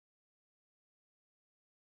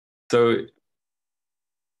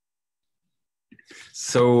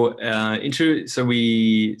So intro. So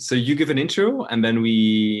you give an intro, and then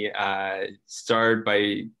we start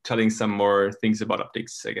by telling some more things about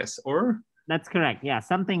optics, I guess. Or That's correct. Yeah,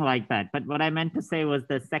 something like that. But what I meant to say was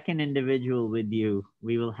the second individual with you,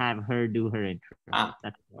 we will have her do her intro.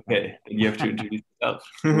 That's okay. Then you have to introduce yourself.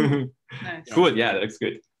 Nice. Cool. Yeah, that looks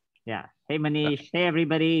good. Yeah. Hey, Manish. Hey,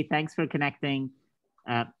 everybody. Thanks for connecting.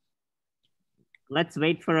 Let's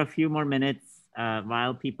wait for a few more minutes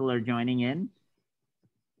while people are joining in.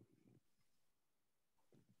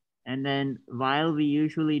 And then while we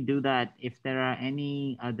usually do that, if there are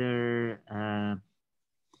any other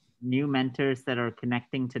new mentors that are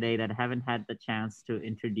connecting today that haven't had the chance to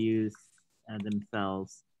introduce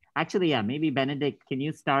themselves. Actually, yeah, maybe Benedict, can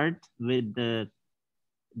you start with the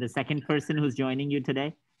second person who's joining you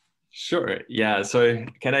today? Sure. Yeah. So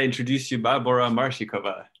can I introduce you, Barbara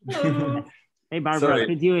Marshikova? Hey, Barbara,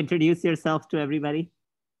 could you introduce yourself to everybody?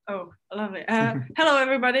 Oh, lovely. Hello,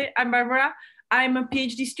 everybody. I'm Barbara. I'm a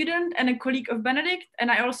PhD student and a colleague of Benedict, and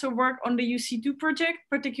I also work on the UC2 project,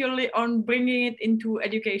 particularly on bringing it into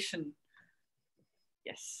education.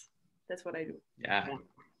 Yes, that's what I do. Yeah,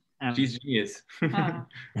 she's genius.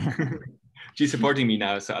 She's supporting me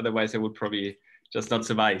now, so otherwise I would probably just not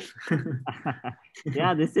survive.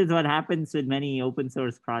 Yeah, this is what happens with many open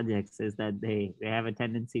source projects, is that they have a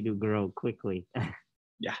tendency to grow quickly.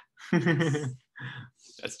 Yeah,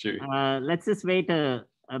 that's true. Let's just wait a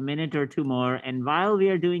minute or two more. And while we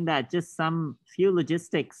are doing that, just some few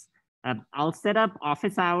logistics. I'll set up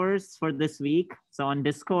office hours for this week. So on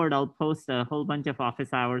Discord, I'll post a whole bunch of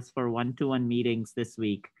office hours for one-to-one meetings this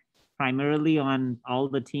week, primarily on all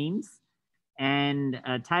the teams. And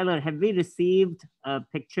Tyler, have we received a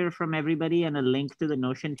picture from everybody and a link to the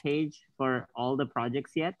Notion page for all the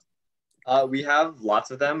projects yet? We have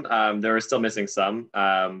lots of them. There are still missing some,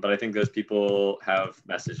 but I think those people have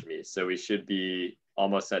messaged me. So we should be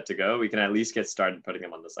almost set to go. We can at least get started putting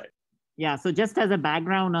them on the site. Yeah, so just as a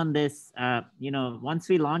background on this, once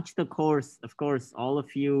we launch the course, of course, all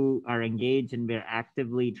of you are engaged and we're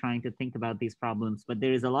actively trying to think about these problems, but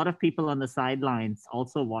there is a lot of people on the sidelines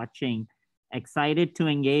also watching, excited to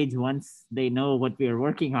engage once they know what we are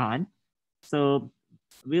working on. So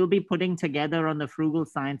we'll be putting together on the Frugal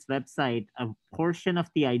Science website a portion of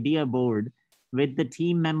the idea board with the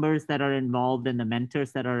team members that are involved and the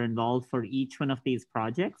mentors that are involved for each one of these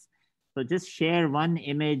projects. So just share one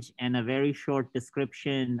image and a very short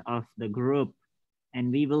description of the group, and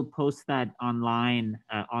we will post that online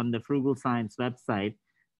on the Frugal Science website.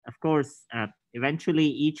 Of course, eventually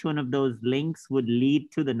each one of those links would lead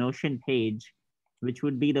to the Notion page, which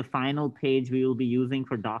would be the final page we will be using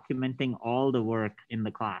for documenting all the work in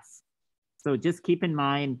the class. So just keep in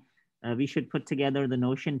mind, we should put together the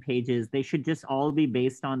Notion pages. They should just all be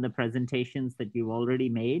based on the presentations that you've already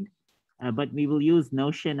made. But we will use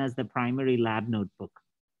Notion as the primary lab notebook.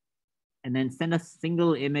 And then send a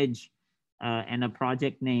single image and a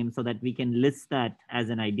project name so that we can list that as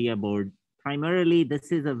an idea board. Primarily,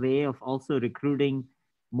 this is a way of also recruiting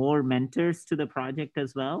more mentors to the project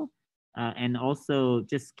as well. And also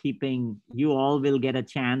just keeping, you all will get a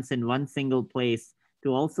chance in one single place to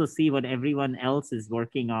also see what everyone else is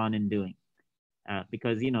working on and doing.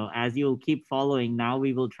 Because, as you'll keep following, now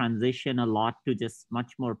we will transition a lot to just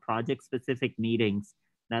much more project-specific meetings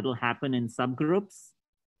that'll happen in subgroups.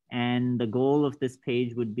 And the goal of this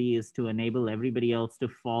page is to enable everybody else to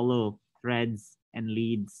follow threads and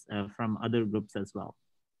leads from other groups as well.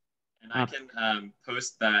 And I can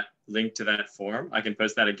post that link to that form. I can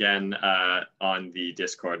post that again on the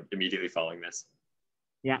Discord immediately following this.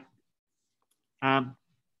 Yeah.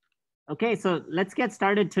 Okay, so let's get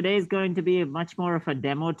started. Today is going to be much more of a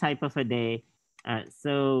demo type of a day.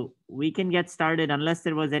 So we can get started unless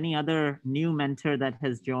there was any other new mentor that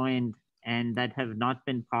has joined and that have not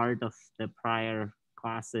been part of the prior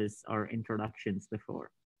classes or introductions before.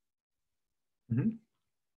 Mm-hmm.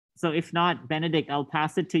 So if not, Benedict, I'll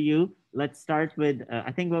pass it to you. Let's start with,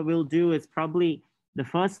 I think what we'll do is probably the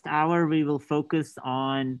first hour we will focus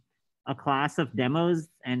on a class of demos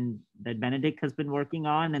and that Benedict has been working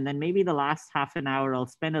on. And then maybe the last half an hour, I'll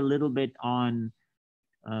spend a little bit on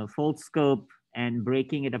Foldscope and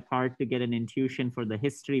breaking it apart to get an intuition for the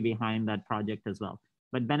history behind that project as well.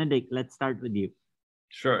 But Benedict, let's start with you.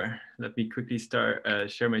 Sure. Let me quickly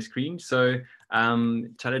share my screen. So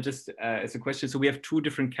Tyler, just as a question, so we have two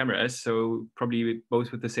different cameras, so probably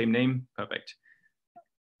both with the same name. Perfect.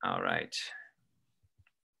 All right.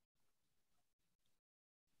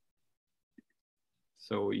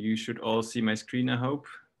 So you should all see my screen, I hope.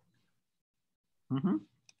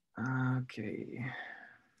 Mm-hmm. Okay.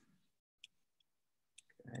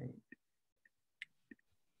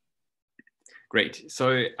 Great.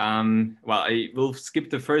 So, well, I will skip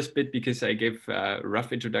the first bit because I gave a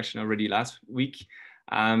rough introduction already last week.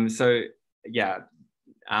 So, yeah.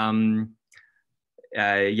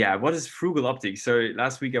 What is frugal optics? So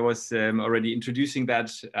last week I was already introducing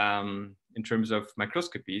that in terms of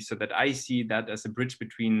microscopy, so that I see that as a bridge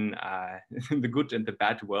between the good and the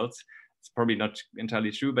bad worlds. It's probably not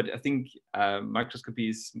entirely true, but I think microscopy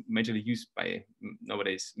is majorly used by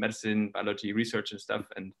nowadays medicine, biology, research and stuff,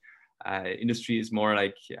 and industry is more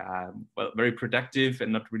like, well, very productive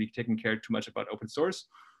and not really taking care too much about open source.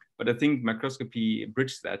 But I think microscopy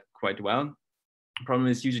bridges that quite well. The problem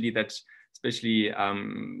is usually that especially,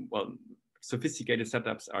 well, sophisticated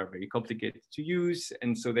setups are very complicated to use.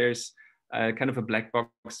 And so there's kind of a black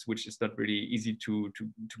box, which is not really easy to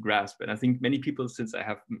grasp. And I think many people, since I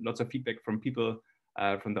have lots of feedback from people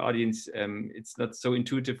from the audience, it's not so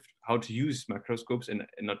intuitive how to use microscopes and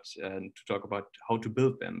not to talk about how to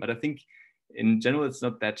build them. But I think in general, it's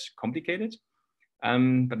not that complicated.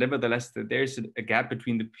 But nevertheless, there's a gap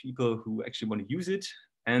between the people who actually want to use it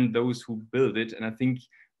and those who build it. And I think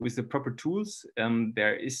with the proper tools,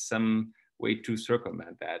 there is some way to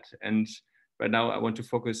circumvent that. And right now I want to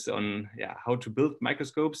focus on how to build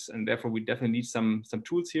microscopes, and therefore we definitely need some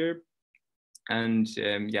tools here. And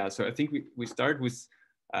so I think we start with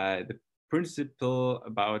the principle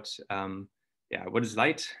about what is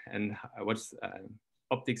light and what's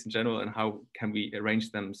optics in general, and how can we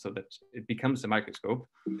arrange them so that it becomes a microscope.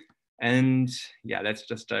 And let's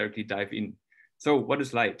just directly dive in. So what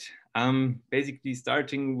is light? Basically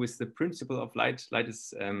starting with the principle of light. Light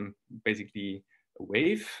is basically a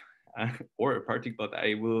wave or a particle, but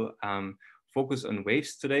I will focus on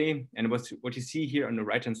waves today. And what you see here on the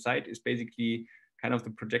right-hand side is basically kind of the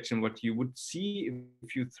projection, what you would see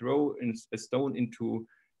if you throw a stone into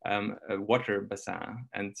a water basin.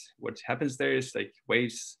 And what happens there is like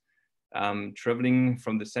waves traveling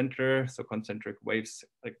from the center, so concentric waves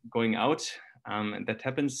like going out, and that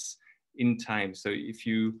happens in time. So if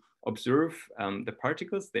you observe the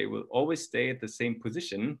particles, they will always stay at the same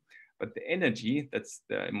position, but the energy, that's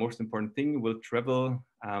the most important thing, will travel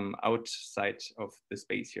outside of the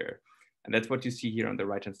space here. And that's what you see here on the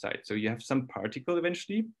right-hand side. So you have some particle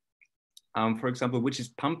eventually, for example, which is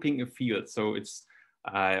pumping a field. So it's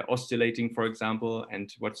oscillating, for example,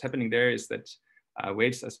 and what's happening there is that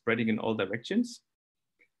waves are spreading in all directions.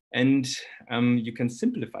 And you can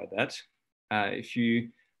simplify that if you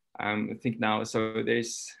think now, so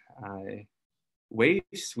there's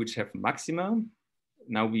waves which have maxima.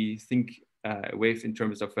 Now we think a wave in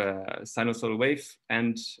terms of a sinusoidal wave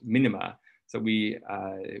and minima. So we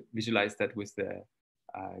visualize that with the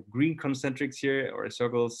green concentrics here, or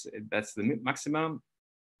circles, that's the maxima,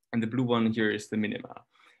 and the blue one here is the minima.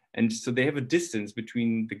 And so they have a distance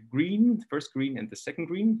between the green, the first green, and the second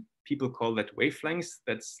green. People call that wavelengths.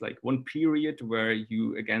 That's like one period where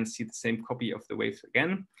you again see the same copy of the wave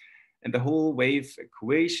again. And the whole wave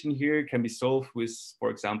equation here can be solved with, for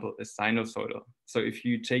example, a sinusoidal. So if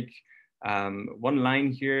you take one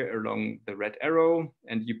line here along the red arrow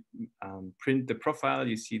and you print the profile,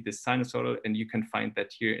 you see the sinusoidal, and you can find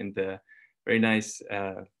that here in the very nice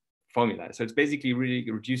formula. So it's basically really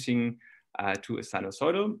reducing to a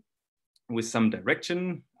sinusoidal with some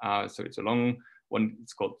direction. So it's along one,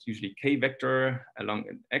 it's called usually k vector, along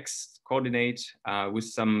an x coordinate with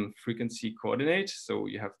some frequency coordinate. So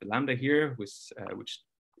you have the lambda here, with, which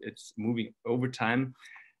it's moving over time.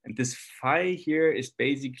 And this phi here is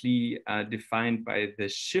basically defined by the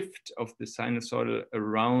shift of the sinusoidal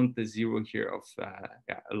around the zero here of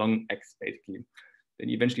along x basically. Then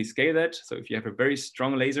you eventually scale that. So if you have a very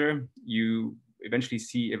strong laser, you eventually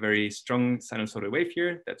see a very strong sinusoidal wave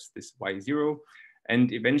here. That's this y0.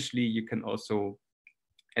 And eventually you can also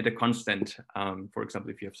add a constant, for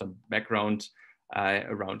example, if you have some background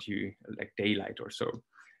around you, like daylight or so.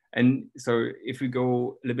 And so if we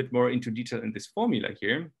go a little bit more into detail in this formula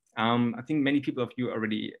here, I think many people of you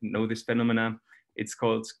already know this phenomena. It's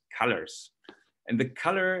called colors. And the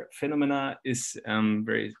color phenomena is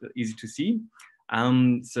very easy to see.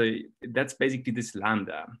 So that's basically this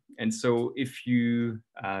lambda. And so if you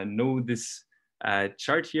know this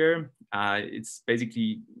chart here, it's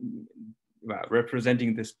basically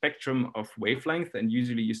representing the spectrum of wavelength. And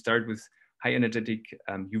usually you start with high energetic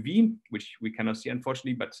UV, which we cannot see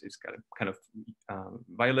unfortunately, but it's got a kind of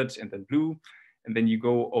violet and then blue. And then you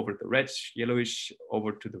go over the red, yellowish,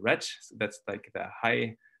 over to the red. So that's like the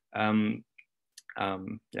high, the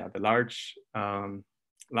large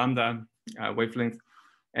lambda wavelength.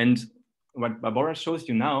 And what Barbara shows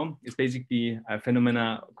you now is basically a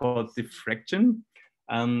phenomena called diffraction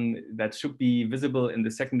that should be visible in the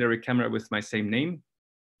secondary camera with my same name.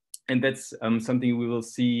 And that's something we will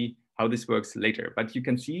see how this works later. But you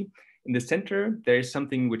can see in the center, there is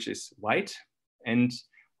something which is white. And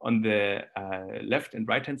on the left and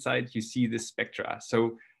right-hand side, you see the spectra.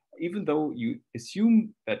 So even though you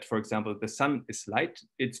assume that, for example, the sun is light,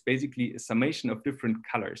 it's basically a summation of different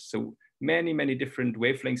colors. So many, many different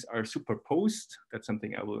wavelengths are superposed. That's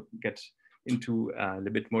something I will get into a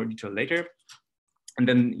little bit more detail later. And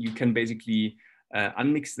then you can basically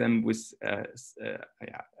unmix them with a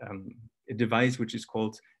device which is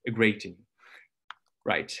called a grating.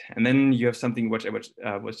 Right, and then you have something which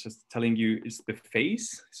I was just telling you is the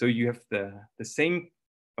phase. So you have the same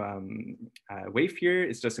wave here.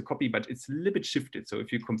 It's just a copy, but it's a little bit shifted. So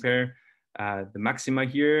if you compare the maxima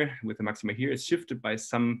here with the maxima here, it's shifted by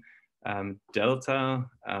some delta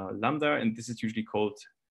lambda, and this is usually called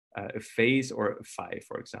a phase or a phi,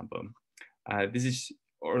 for example. This is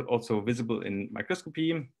also visible in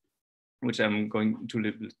microscopy, which I'm going into a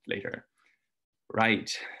little bit later.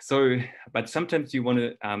 Right, so, but sometimes you want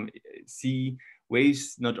to see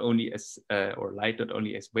waves not only as, or light not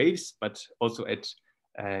only as waves, but also at,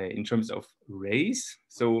 in terms of rays.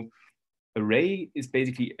 So a ray is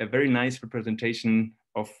basically a very nice representation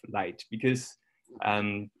of light because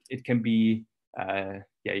it can be,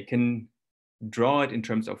 you can draw it in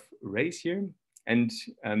terms of rays here. And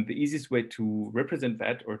the easiest way to represent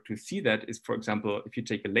that or to see that is, for example, if you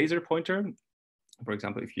take a laser pointer, for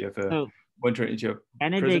example, if you have a pointer into your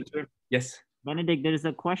presenter. Yes. Benedict, there is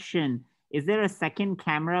a question. Is there a second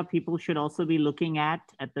camera people should also be looking at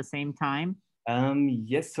the same time?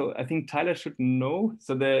 Yes, so I think Tyler should know.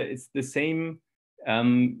 So it's the same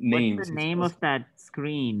name. What's the name of that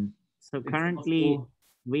screen? So currently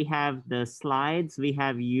we have the slides, we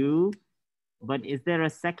have you, but is there a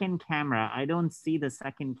second camera? I don't see the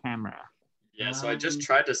second camera. Yeah, so I just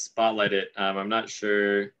tried to spotlight it. I'm not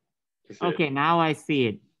sure. Okay, now I see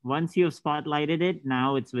it. Once you've spotlighted it,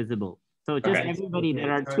 now it's visible. So just everybody,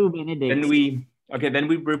 there are two Benedicts. Then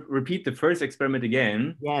we repeat the first experiment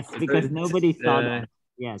again. Yes, because nobody saw that.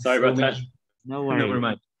 Yes. Sorry about that. No worries. Never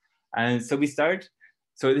mind. And so we start.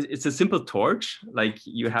 So it's a simple torch, like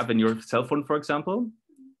you have in your cell phone, for example.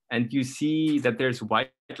 And you see that there's white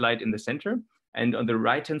light in the center. And on the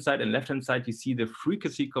right-hand side and left-hand side, you see the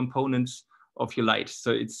frequency components of your light. So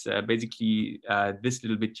it's basically this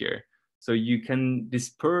little bit here. So you can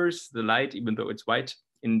disperse the light, even though it's white,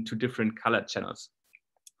 into different color channels.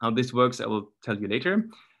 How this works, I will tell you later.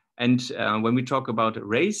 And when we talk about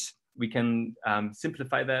rays, we can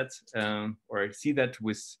simplify that or see that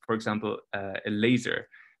with, for example, a laser.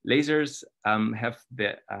 Lasers have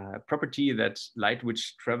the property that light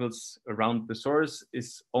which travels around the source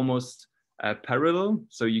is almost parallel.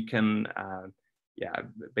 So you can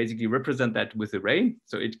basically represent that with a ray.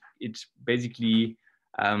 So it basically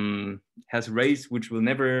has rays which will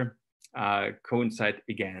never coincide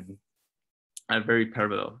again, very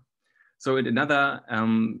parallel. So another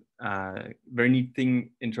very neat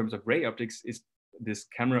thing in terms of ray optics is this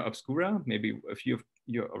camera obscura. Maybe a few of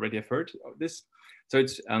you already have heard of this. So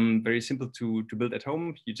it's very simple to build at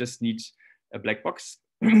home. You just need a black box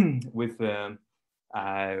with a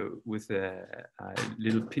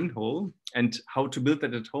little pinhole. And how to build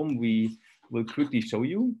that at home, we will quickly show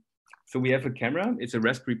you. So we have a camera. It's a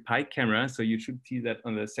Raspberry Pi camera. So you should see that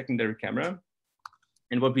on the secondary camera.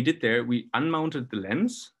 And what we did there, we unmounted the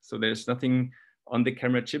lens. So there's nothing on the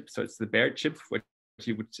camera chip. So it's the bare chip, what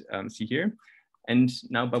you would see here. And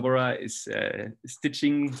now Barbara is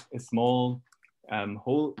stitching a small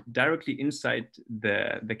hole directly inside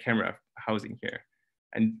the camera housing here.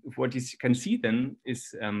 And what you can see then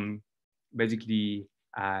is basically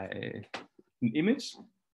an image.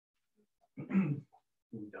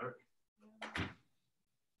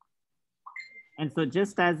 And so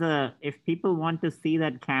just as if people want to see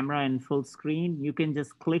that camera in full screen, you can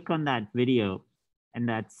just click on that video and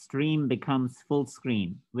that stream becomes full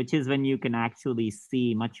screen, which is when you can actually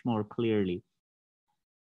see much more clearly.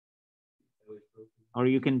 Or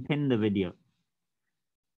you can pin the video.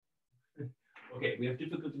 Okay, we have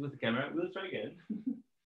difficulty with the camera. We'll try again.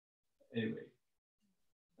 Anyway.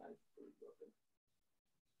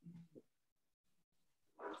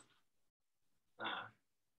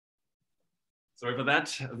 Sorry for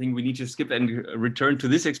that. I think we need to skip and return to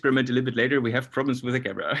this experiment a little bit later. We have problems with the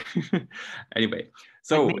camera. Anyway,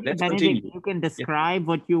 so let's continue. You can describe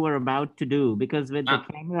what you were about to do, because with the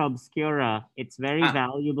camera obscura, it's very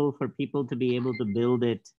valuable for people to be able to build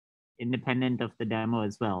it independent of the demo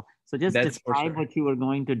as well. So just describe what you were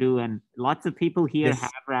going to do. And lots of people here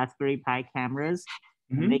have Raspberry Pi cameras,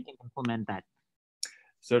 and they can implement that.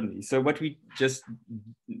 Certainly. So what we just,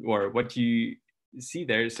 or what you see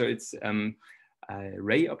there, so it's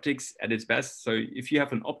ray optics at its best. So if you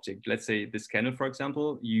have an object, let's say this candle, for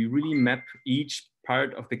example, you really map each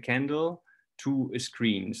part of the candle to a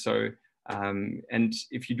screen. So, and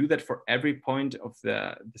if you do that for every point of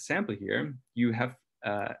the sample here, you have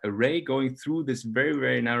a ray going through this very,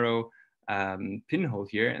 very narrow pinhole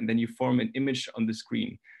here, and then you form an image on the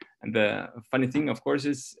screen. And the funny thing, of course,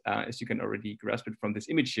 is, as you can already grasp it from this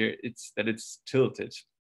image here, it's that it's tilted.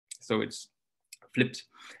 So it's flipped.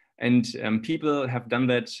 And people have done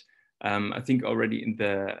that, I think, already in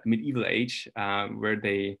the medieval age, where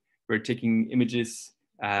they were taking images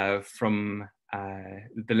from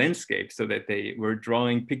the landscape, so that they were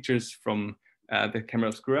drawing pictures from the camera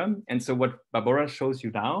obscura. And so what Barbara shows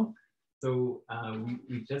you now, so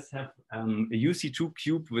we just have a UC2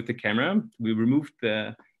 cube with the camera. We removed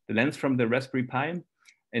the lens from the Raspberry Pi.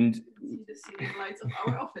 And see the ceiling lights of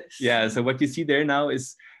our office. yeah, so what you see there now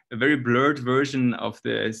is a very blurred version of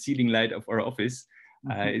the ceiling light of our office.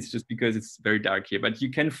 It's just because it's very dark here, but you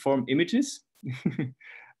can form images.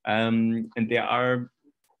 And there are,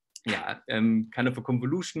 yeah, kind of a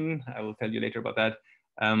convolution, I will tell you later about that,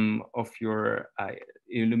 of your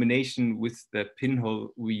illumination with the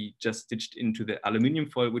pinhole we just stitched into the aluminum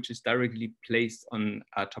foil, which is directly placed on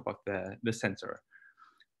top of the sensor.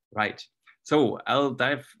 Right. So I'll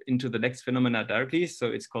dive into the next phenomena directly. So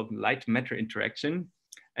it's called light matter interaction.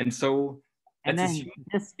 And so, and then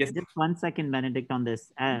just 1 second, Benedict, on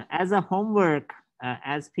this. As a homework,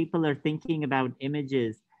 as people are thinking about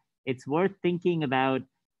images, it's worth thinking about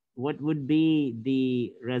what would be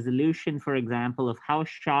the resolution, for example, of how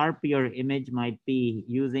sharp your image might be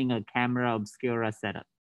using a camera obscura setup.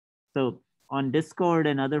 So on Discord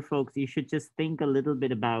and other folks, you should just think a little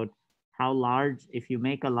bit about how large, if you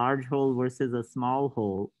make a large hole versus a small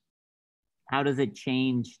hole, how does it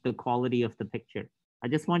change the quality of the picture? I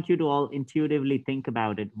just want you to all intuitively think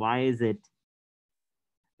about it. Why is it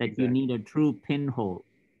that you need a true pinhole?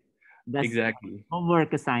 That's exactly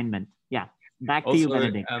homework assignment. Yeah, back also, to you,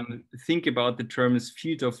 Benedict. Think about the terms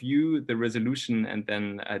field of view, the resolution, and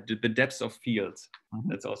then the depth of field.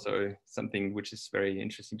 That's also something which is very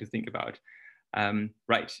interesting to think about.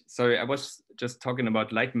 Right, so I was just talking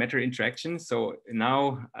about light matter interaction. So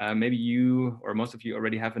now maybe you or most of you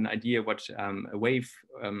already have an idea what a wave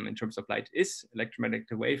in terms of light is, electromagnetic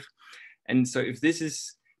wave. And so if this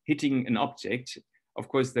is hitting an object, of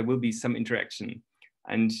course, there will be some interaction.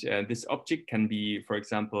 And this object can be, for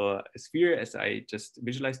example, a sphere, as I just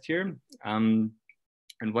visualized here. And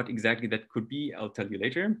what exactly that could be, I'll tell you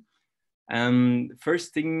later.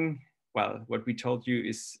 First thing, well, what we told you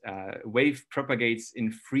is wave propagates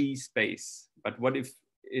in free space. But what if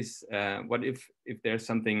there's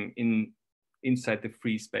something inside the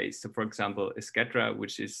free space? So, for example, a scatterer,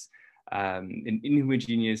 which is an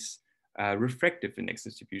inhomogeneous refractive index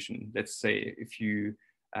distribution. Let's say if you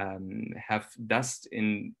have dust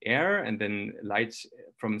in air, and then light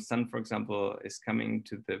from sun, for example, is coming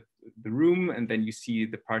to the room, and then you see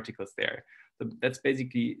the particles there. So that's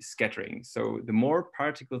basically scattering. So the more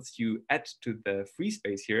particles you add to the free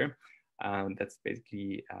space here, that's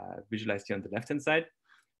basically visualized here on the left-hand side,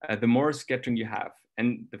 the more scattering you have.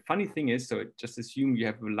 And the funny thing is, so just assume you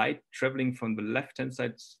have light traveling from the left-hand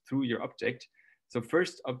side through your object. So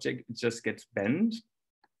first object just gets bent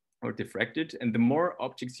or diffracted, and the more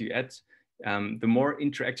objects you add, the more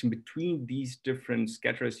interaction between these different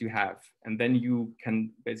scatterers you have. And then you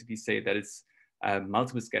can basically say that it's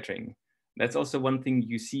multiple scattering. That's also one thing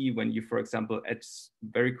you see when you, for example, add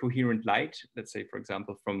very coherent light, let's say, for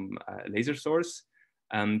example, from a laser source,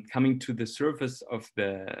 coming to the surface of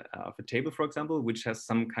a table, for example, which has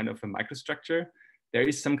some kind of a microstructure. There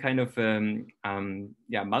is some kind of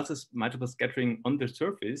multiple scattering on the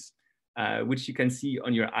surface, which you can see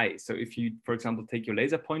on your eye. So if you, for example, take your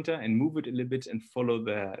laser pointer and move it a little bit and follow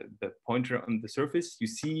the pointer on the surface, you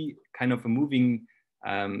see kind of a moving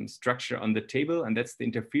structure on the table, and that's the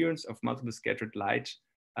interference of multiple scattered light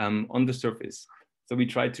on the surface. So we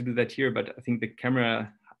tried to do that here, but I think the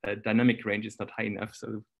camera dynamic range is not high enough.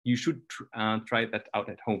 So you should try that out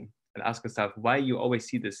at home and ask yourself why you always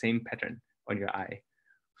see the same pattern on your eye.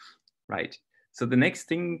 Right. So the next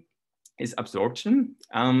thing is absorption.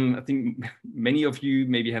 I think many of you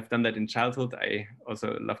maybe have done that in childhood. I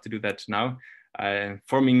also love to do that now,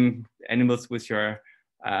 forming animals with your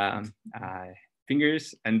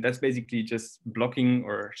fingers, and that's basically just blocking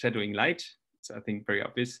or shadowing light. So I think very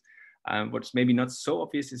obvious. What's maybe not so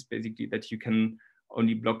obvious is basically that you can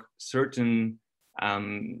only block certain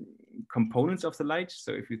components of the light.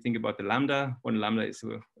 So if you think about the lambda, one lambda is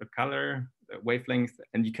a color, a wavelength,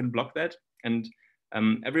 and you can block that. And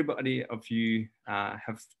everybody of you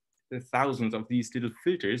have thousands of these little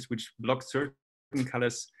filters which block certain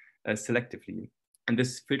colors selectively. And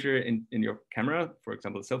this filter in your camera, for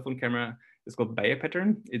example, cell phone camera, is called BIOE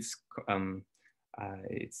pattern. It's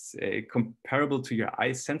comparable to your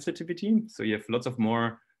eye sensitivity. So you have lots of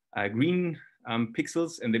more green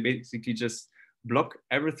pixels, and they basically just block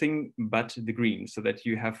everything but the green, so that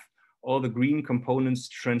you have all the green components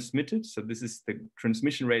transmitted. So this is the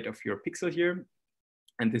transmission rate of your pixel here,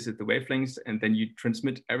 and this is the wavelengths, and then you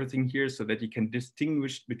transmit everything here so that you can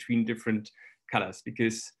distinguish between different colors,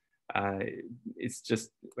 because it's just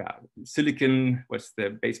silicon, what's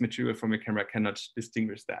the base material from your camera, cannot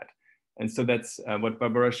distinguish that. And so that's what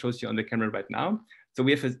Barbara shows you on the camera right now. So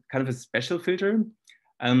we have a kind of a special filter.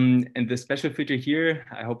 And the special filter here,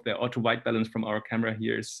 I hope the auto white balance from our camera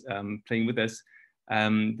here is playing with us.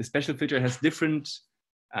 The special filter has different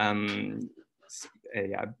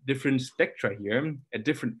different spectra here at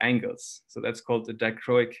different angles. So that's called the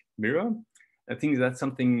dichroic mirror. I think that's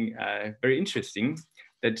something very interesting,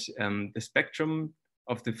 that the spectrum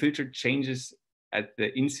of the filter changes at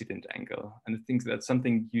the incident angle. And I think that's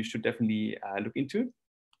something you should definitely look into,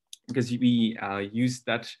 because we use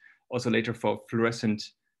that also later for fluorescent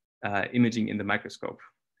imaging in the microscope.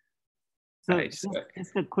 So right.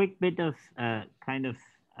 just a quick bit of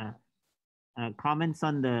comments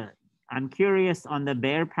on I'm curious on the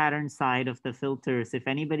Bayer pattern side of the filters, if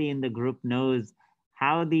anybody in the group knows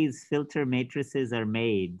how these filter matrices are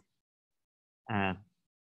made.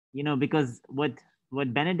 You know, because what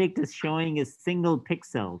Benedict is showing is single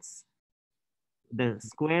pixels. The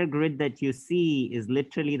square grid that you see is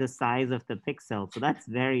literally the size of the pixel. So that's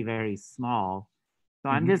very, very small. So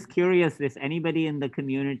I'm just curious if anybody in the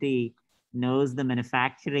community knows the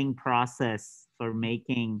manufacturing process for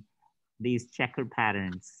making these checker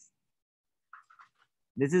patterns.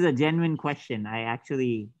 This is a genuine question. I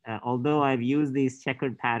actually, although I've used these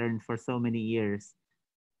checkered patterns for so many years,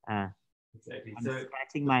 Exactly. I'm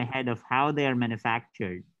scratching my head of how they are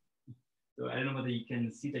manufactured. So I don't know whether you can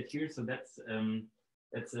see that here. So that's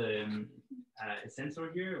a sensor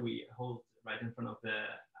here we hold right in front of the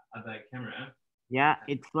other camera. Yeah,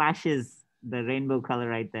 it flashes the rainbow color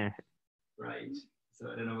right there. Right. So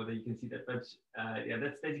I don't know whether you can see that, but yeah,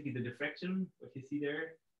 that's basically the diffraction, what you see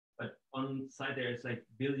there. But on side there is like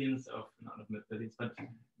billions of, not billions, but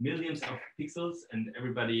millions of pixels, and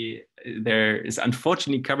everybody there is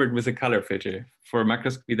unfortunately covered with a color filter. For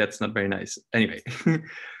microscopy, that's not very nice. Anyway.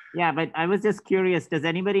 Yeah, but I was just curious, does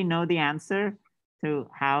anybody know the answer to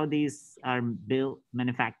how these are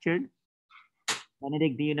manufactured?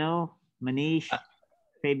 Benedict, do you know? Manish,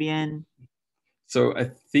 Fabian? So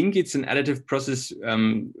I think it's an additive process.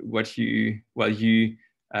 You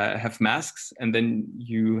have masks, and then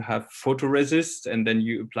you have photoresist, and then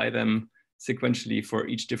you apply them sequentially for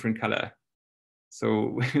each different color.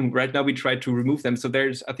 So right now we try to remove them. So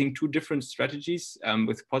there's, I think, two different strategies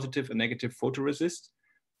with positive and negative photoresist.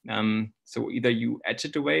 So either you etch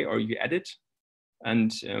it away or you add it.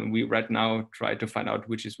 And we right now try to find out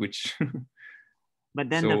which is which. But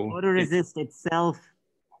then the photoresist itself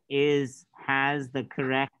has the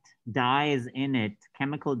correct dyes in it,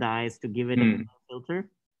 chemical dyes, to give it a filter?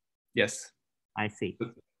 Yes. I see.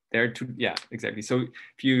 There are two, yeah, exactly. So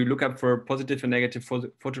if you look up for positive and negative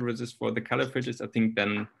photoresist for the color filters, I think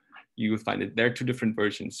then you will find it. There are two different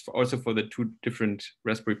versions, also for the two different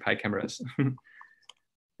Raspberry Pi cameras.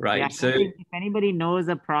 Right. Yeah, so if anybody knows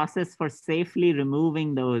a process for safely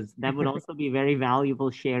removing those, that would also be very valuable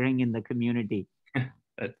sharing in the community.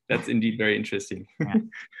 That's indeed very interesting. Yeah.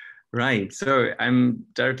 Right. So I'm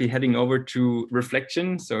directly heading over to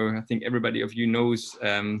reflection. So I think everybody of you knows,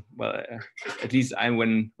 at least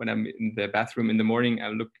when I'm in the bathroom in the morning,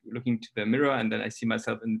 I'm looking to the mirror, and then I see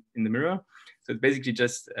myself in the mirror. So it's basically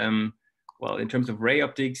just, in terms of ray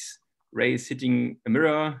optics, ray is hitting a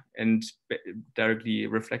mirror and directly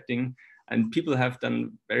reflecting. And people have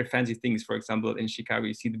done very fancy things. For example, in Chicago,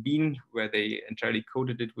 you see the bean where they entirely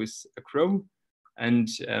coated it with a chrome. And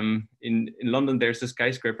in London, there's a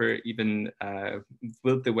skyscraper even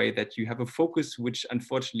built the way that you have a focus, which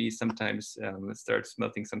unfortunately sometimes starts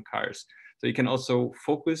melting some cars. So you can also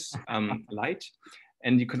focus light,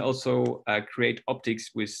 and you can also create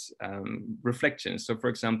optics with reflection. So for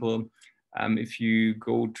example, if you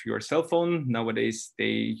go to your cell phone, nowadays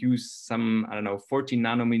they use some, 14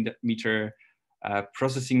 nanometer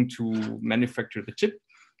processing to manufacture the chip.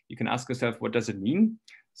 You can ask yourself, what does it mean?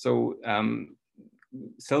 So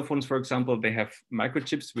cell phones, for example, they have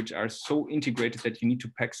microchips which are so integrated that you need to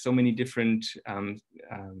pack so many different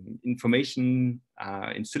information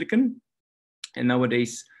in silicon. And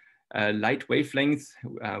nowadays, light wavelength,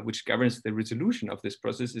 which governs the resolution of this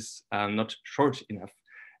process, is not short enough.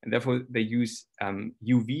 And therefore, they use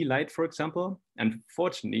UV light, for example. And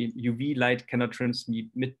fortunately, UV light cannot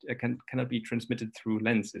be transmitted through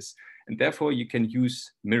lenses. And therefore, you can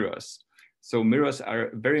use mirrors. So mirrors are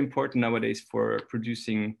very important nowadays for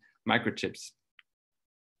producing microchips,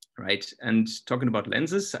 right? And talking about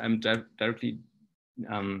lenses, I'm directly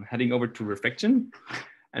heading over to refraction.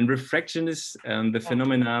 And refraction is the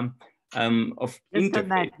phenomena of just interface. on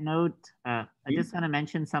that note, I just want to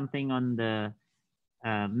mention something on the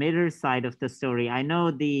mirror side of the story. I know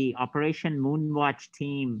the Operation Moonwatch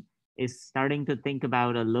team is starting to think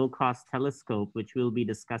about a low-cost telescope, which we'll be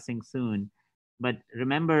discussing soon. But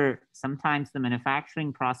remember, sometimes the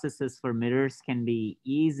manufacturing processes for mirrors can be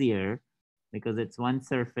easier because it's one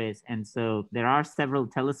surface. And so there are several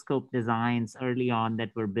telescope designs early on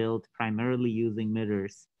that were built primarily using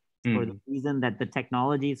mirrors for the reason that the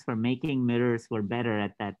technologies for making mirrors were better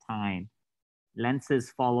at that time.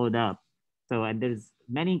 Lenses followed up. So there's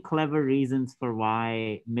many clever reasons for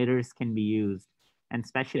why mirrors can be used. And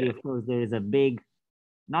especially, of course, there is a big,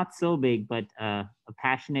 not so big, but a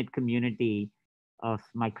passionate community of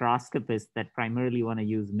microscopists that primarily want to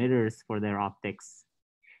use mirrors for their optics,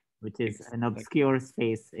 which is an obscure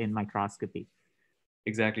space in microscopy.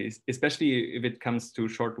 Exactly, especially if it comes to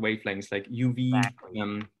short wavelengths like UV,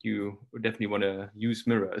 you definitely want to use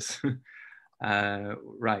mirrors.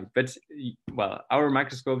 Right, but well, our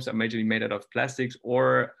microscopes are majorly made out of plastics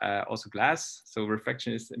or also glass, so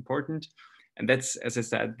refraction is important. And that's, as I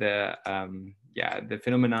said, the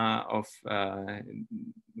phenomena of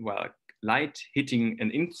well, light hitting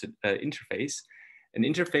an interface. An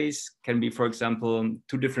interface can be, for example,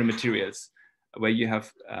 two different materials where you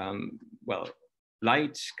have well,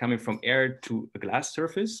 light coming from air to a glass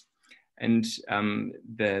surface, and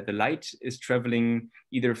the light is traveling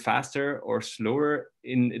either faster or slower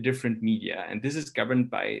in a different media. And this is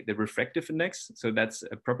governed by the refractive index. So that's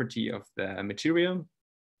a property of the material.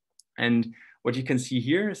 And what you can see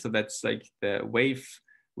here, so that's like the wave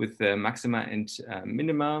with the maxima and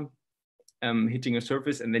minima hitting a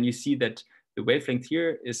surface. And then you see that the wavelength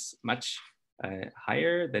here is much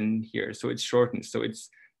higher than here. So it's shortened. So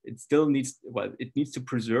it still needs, well, it needs to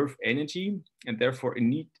preserve energy, and therefore it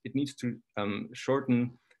needs to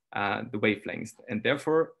shorten the wavelength, and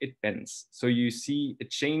therefore it bends. So you see a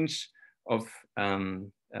change of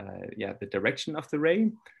the direction of the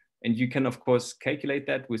ray, and you can of course calculate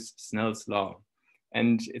that with Snell's law.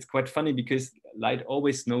 And it's quite funny because light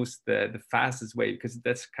always knows the fastest way, because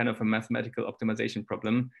that's kind of a mathematical optimization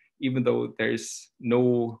problem, even though there's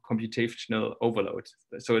no computational overload.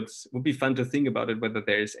 So it would be fun to think about it, whether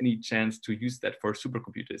there's any chance to use that for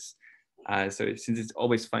supercomputers. So since it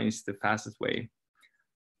always finds the fastest way.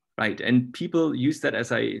 Right, and people use that,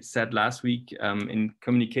 as I said last week, in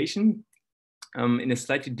communication in a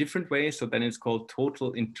slightly different way. So then it's called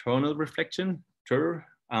total internal reflection, TIR.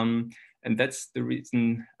 And that's the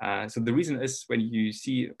reason. So the reason is when you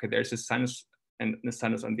see, okay, there's a sinus and a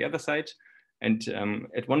sinus on the other side. And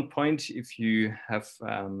at one point, if you have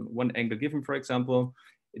one angle given, for example,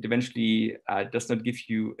 it eventually does not give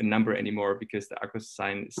you a number anymore because the arc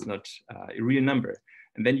cosine is not a real number.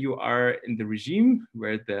 And then you are in the regime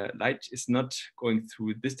where the light is not going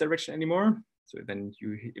through this direction anymore. So then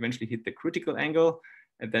you eventually hit the critical angle.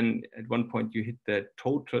 And then at one point you hit the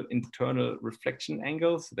total internal reflection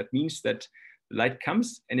angle. So that means that the light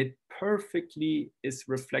comes and it perfectly is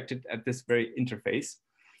reflected at this very interface.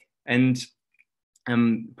 And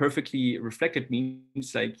perfectly reflected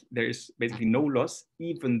means like there is basically no loss,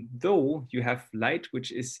 even though you have light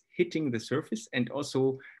which is hitting the surface and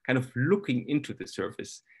also kind of looking into the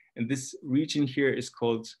surface. And this region here is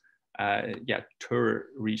called TIR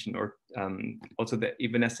region, or also the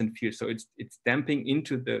evanescent field. So it's damping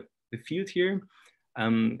into the field here.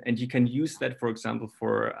 And you can use that, for example,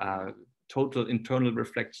 for total internal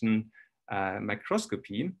reflection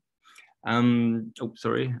microscopy. Oh,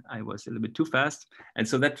 sorry, I was a little bit too fast. And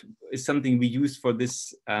so that is something we use for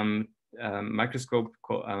this microscope.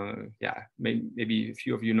 Maybe a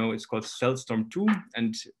few of you know, it's called Cellstorm 2.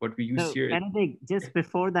 And what we use here. Benedict, just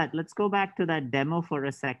before that, let's go back to that demo for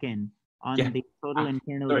a second on the total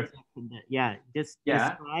internal reflection. Just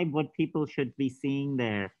describe what people should be seeing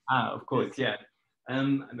there. Of course, yeah.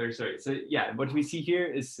 I'm very sorry. So yeah, what we see here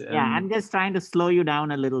is... I'm just trying to slow you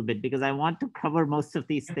down a little bit because I want to cover most of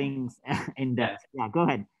these things in depth. Yeah, go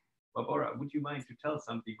ahead. Barbara, would you mind to tell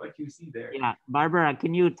something? What you see there? Yeah, Barbara,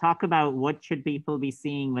 can you talk about what should people be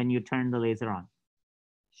seeing when you turn the laser on?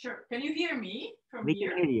 Sure. Can you hear me from here? We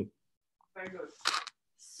can hear you. Very good.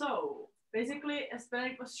 So basically, as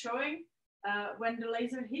Benedict was showing, when the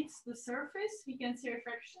laser hits the surface, we can see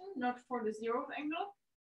refraction, not for the 0th angle,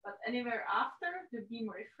 but anywhere after the beam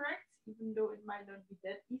refracts, even though it might not be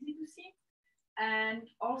that easy to see. And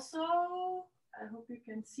also, I hope you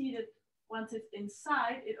can see that once it's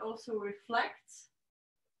inside, it also reflects.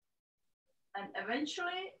 And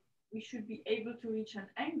eventually, we should be able to reach an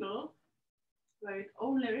angle where it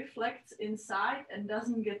only reflects inside and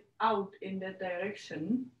doesn't get out in that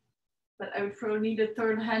direction. But I would probably need a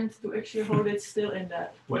third hand to actually hold it still in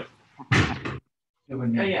that. What?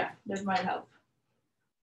 Yeah, that might help.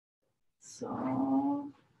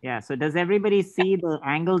 So yeah, so does everybody see the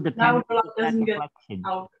angle dependent now it doesn't get reflection?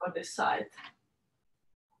 out on this side.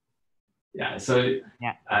 Yeah, so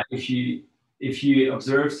yeah. If you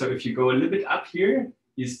observe, so if you go a little bit up here,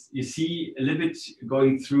 you see a little bit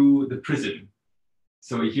going through the prism.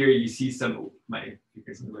 So here you see some, oh, my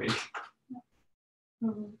fingers in the way.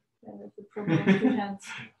 Yeah, that's the problem with 2 hands.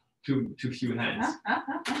 too few hands.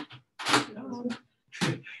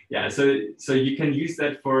 Yeah, so you can use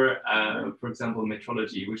that for example,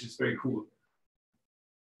 metrology, which is very cool.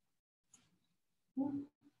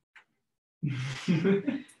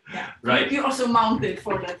 Yeah. Right. You also mount it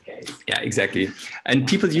for that case. Yeah, exactly. And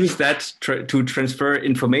people use that to transfer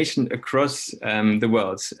information across the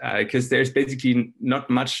world because there's basically not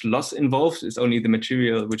much loss involved. It's only the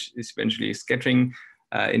material which is eventually scattering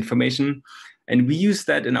information. And we use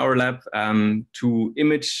that in our lab to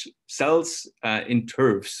image cells in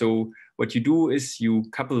TURF. So what you do is you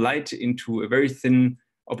couple light into a very thin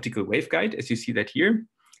optical waveguide, as you see that here.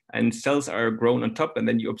 And cells are grown on top, and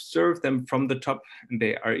then you observe them from the top, and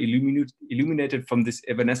they are illuminated from this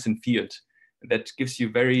evanescent field. That gives you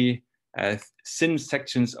very thin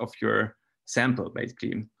sections of your sample,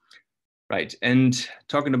 basically. Right, and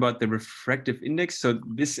talking about the refractive index, so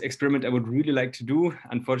this experiment I would really like to do.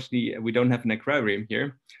 Unfortunately, we don't have an aquarium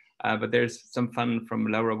here, but there's some fun from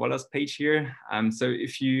Laura Waller's page here. So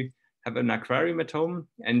if you have an aquarium at home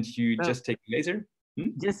and you just take a laser.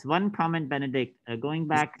 Just one comment, Benedict, going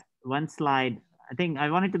back one slide. I think I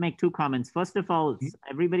wanted to make 2 comments. First of all,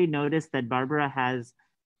 everybody noticed that Barbara has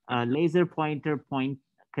a laser pointer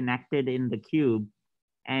connected in the cube.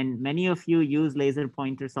 And many of you use laser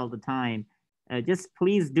pointers all the time. Just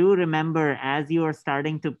please do remember, as you are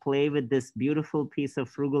starting to play with this beautiful piece of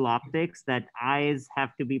Frugal optics, that eyes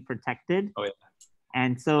have to be protected. Oh, yeah.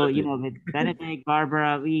 And so, you know, with Benedict,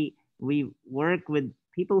 Barbara, we work with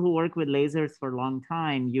people who work with lasers for a long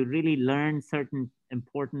time. You really learn certain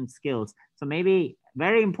important skills. So maybe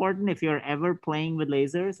very important if you're ever playing with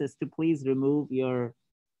lasers is to please remove your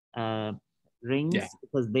rings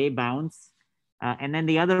because they bounce. And then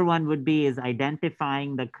the other one would be is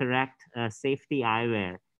identifying the correct safety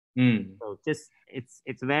eyewear. So just it's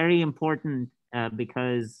very important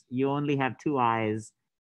because you only have 2 eyes,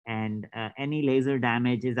 and any laser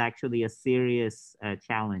damage is actually a serious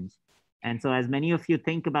challenge. And so as many of you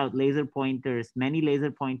think about laser pointers, many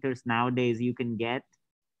laser pointers nowadays you can get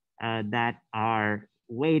that are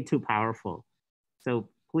way too powerful. So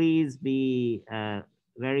please be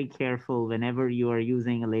very careful whenever you are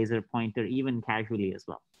using a laser pointer, even casually as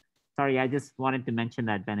well. Sorry, I just wanted to mention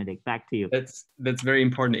that, Benedict. Back to you. That's very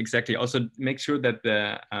important, exactly. Also, make sure that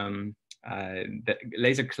the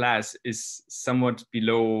laser class is somewhat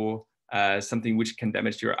below something which can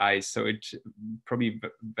damage your eyes. So it probably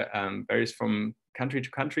varies from country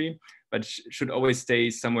to country, but should always stay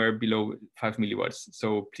somewhere below 5 milliwatts.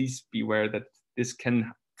 So please be aware that this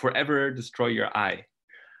can forever destroy your eye.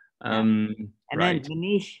 And then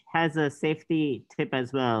Manish has a safety tip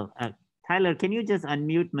as well. Tyler, can you just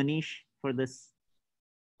unmute Manish for this?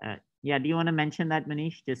 Yeah, do you want to mention that,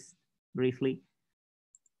 Manish, just briefly?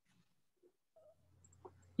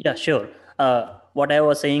 Yeah, sure. What I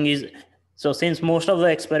was saying is, so since most of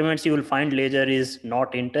the experiments you will find laser is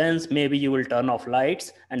not intense, maybe you will turn off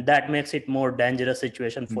lights, and that makes it more dangerous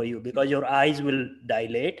situation for you because your eyes will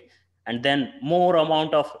dilate, and then more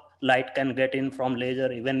amount of light can get in from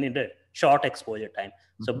laser even in a short exposure time.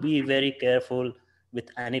 So be very careful with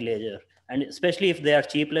any laser, and especially if they are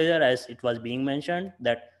cheap laser, as it was being mentioned,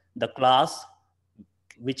 that the class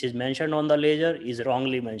which is mentioned on the laser is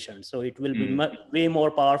wrongly mentioned. So it will be way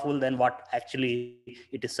more powerful than what actually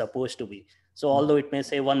it is supposed to be. So although it may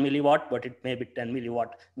say 1 milliwatt, but it may be 10 milliwatt,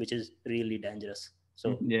 which is really dangerous.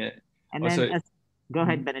 So yeah. And also, then go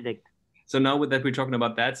ahead, Benedict. So now with that, we're talking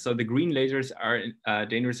about that. So the green lasers are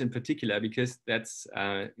dangerous in particular because that's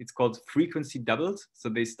it's called frequency doubled. So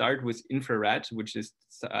they start with infrared, which is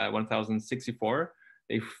 1064.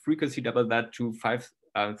 They frequency double that to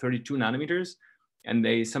 532 nanometers. And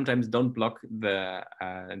they sometimes don't block the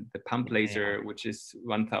pump laser, which is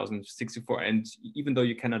 1064. And even though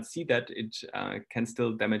you cannot see that, it can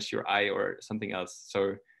still damage your eye or something else.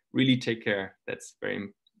 So really take care. That's very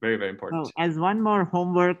very, very important. So as one more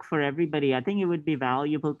homework for everybody, I think it would be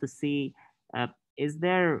valuable to see, is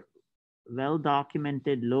there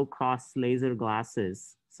well-documented low-cost laser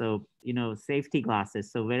glasses? So, you know, safety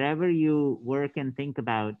glasses. So wherever you work and think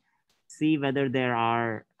about, see whether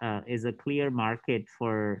there is a clear market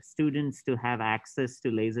for students to have access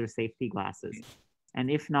to laser safety glasses. And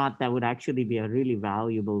if not, that would actually be a really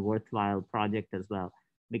valuable, worthwhile project as well.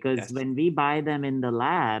 Because when we buy them in the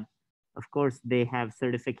lab, of course, they have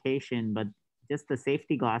certification, but just the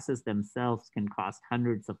safety glasses themselves can cost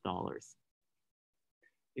hundreds of dollars.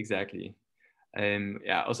 Exactly.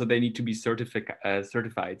 Yeah, also they need to be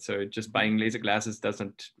certified. So just buying laser glasses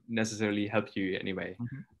doesn't necessarily help you anyway.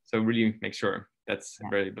 So really make sure. That's a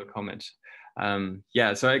very valuable comment.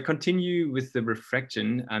 Yeah, so I continue with the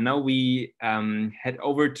refraction. Now we head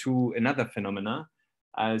over to another phenomena.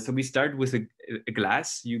 So we start with a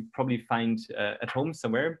glass you probably find at home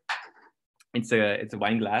somewhere. It's a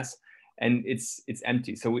wine glass and it's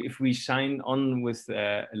empty. So if we shine on with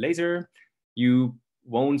a laser, you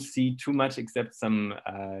won't see too much except some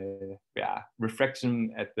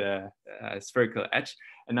refraction at the spherical edge.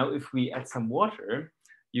 And now if we add some water,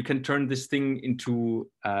 you can turn this thing into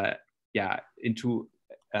a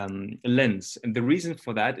lens. And the reason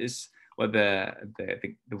for that is, well, the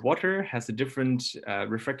water has a different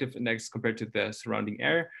refractive index compared to the surrounding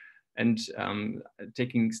air. And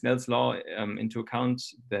taking Snell's law into account,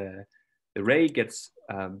 the ray gets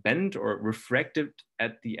bent or refracted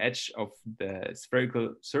at the edge of the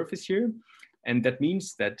spherical surface here. And that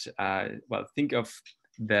means that, well, think of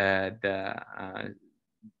the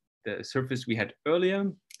surface we had earlier.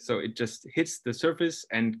 So it just hits the surface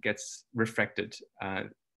and gets refracted,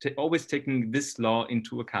 always taking this law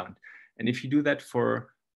into account. And if you do that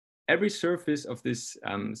for every surface of this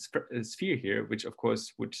sphere here, which of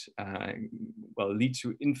course would well lead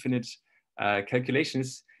to infinite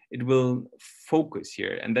calculations, it will focus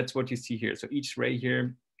here. And that's what you see here. So each ray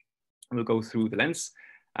here will go through the lens.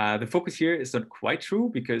 The focus here is not quite true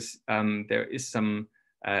because there is some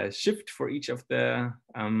shift for each of the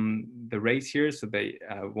rays here. So they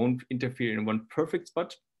won't interfere in one perfect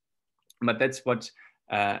spot, but that's what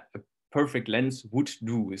a perfect lens would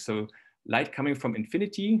do. So light coming from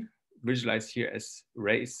infinity, visualized here as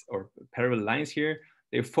rays or parallel lines here,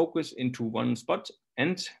 they focus into one spot.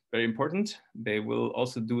 And very important, they will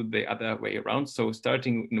also do the other way around. So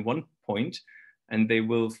starting in one point, and they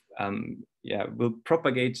will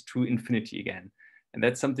propagate to infinity again. And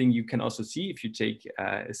that's something you can also see if you take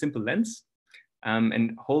a simple lens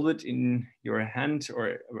and hold it in your hand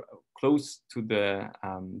or close to the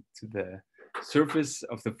surface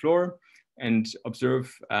of the floor and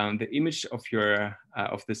observe the image of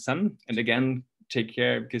the sun. And again, take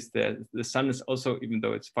care because the sun is also, even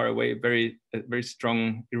though it's far away, a very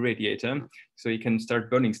strong irradiator. So you can start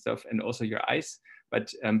burning stuff and also your eyes.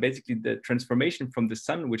 But basically the transformation from the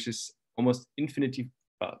sun, which is almost infinitely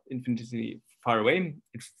far away,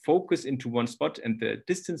 it focuses into one spot, and the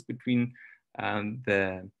distance between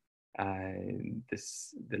the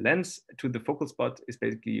lens to the focal spot is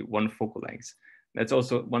basically one focal length. That's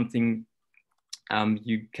also one thing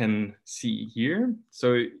you can see here.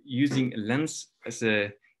 So using a lens as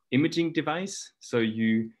an imaging device. So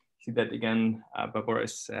you see that again, Barbara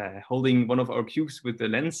is holding one of our cubes with the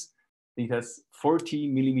lens. It has 40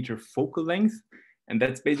 millimeter focal length. And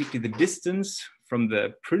that's basically the distance from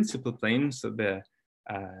the principal plane. So the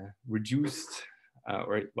reduced,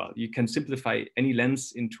 well, you can simplify any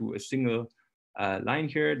lens into a single line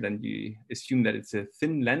here. Then you assume that it's a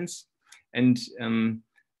thin lens. And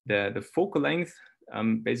the focal length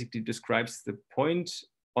basically describes the point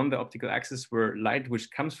on the optical axis where light,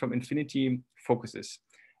 which comes from infinity, focuses.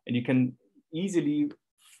 And you can easily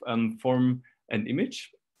form an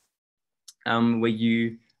image where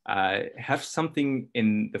you have something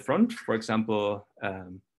in the front, for example,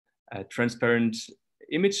 a transparent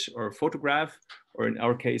image or photograph, or in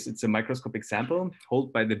our case, it's a microscopic sample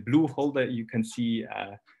held by the blue holder. You can see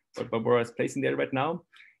what Barbara is placing there right now.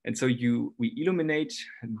 And so we illuminate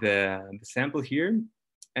the sample here,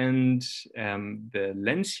 and the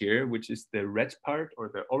lens here, which is the red part or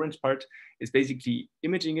the orange part, is basically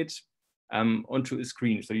imaging it onto a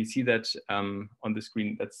screen. So you see that on the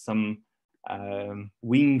screen, that's some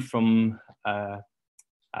wing from a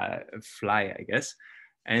fly, I guess.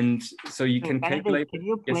 And so you can calculate. Can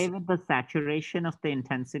you play with the saturation of the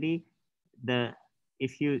intensity?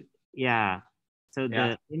 So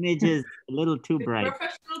the image is a little too bright.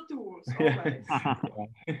 Professional tools, always.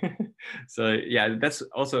 So yeah, that's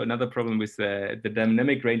also another problem with the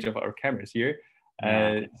dynamic range of our cameras here.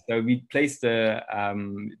 So we place the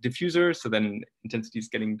diffuser, so then intensity is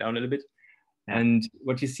getting down a little bit. And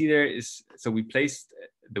what you see there is, so we placed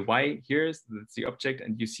the Y here, so that's the object,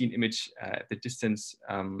 and you see an image at the distance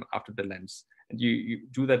after the lens. And you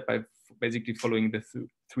do that by basically following the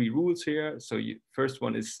three rules here. So first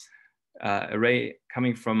one is a ray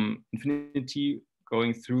coming from infinity,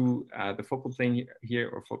 going through the focal plane here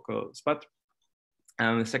or focal spot.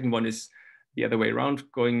 The second one is the other way around,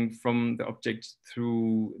 going from the object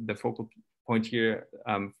through the focal point here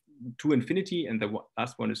to infinity, and the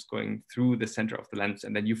last one is going through the center of the lens,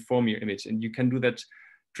 and then you form your image. And you can do that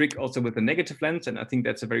trick also with a negative lens, and I think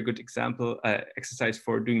that's a very good example, exercise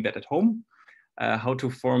for doing that at home. How to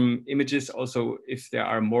form images also if there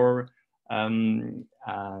are more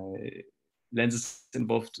lenses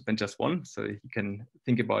involved than just one. So you can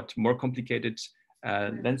think about more complicated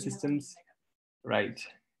lens systems. Right,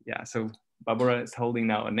 yeah, so Barbara is holding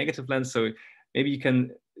now a negative lens, so maybe you can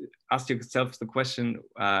ask yourself the question,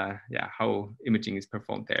 yeah, how imaging is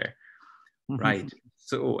performed there. Right,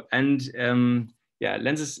 so, and yeah,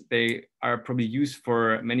 lenses, they are probably used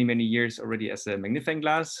for many, many years already as a magnifying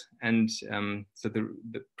glass. And so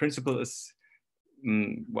the principle is,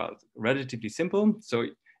 well, relatively simple. So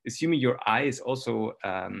assuming your eye is also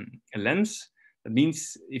a lens, that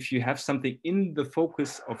means if you have something in the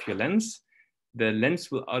focus of your lens, the lens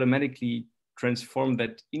will automatically transform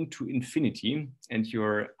that into infinity, and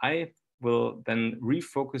your eye will then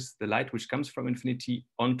refocus the light which comes from infinity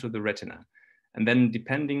onto the retina. And then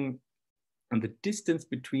depending on the distance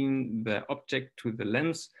between the object to the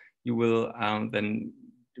lens, you will then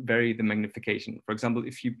vary the magnification. For example,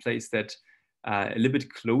 if you place that a little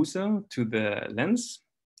bit closer to the lens,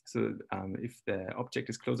 so if the object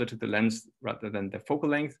is closer to the lens rather than the focal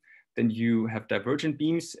length, then you have divergent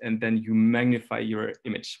beams, and then you magnify your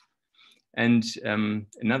image. And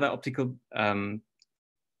another optical, yeah.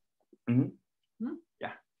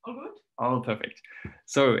 All good? All perfect.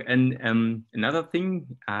 So, and another thing,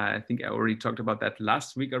 I think I already talked about that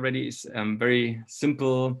last week already, is very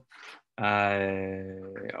simple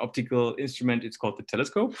optical instrument. It's called the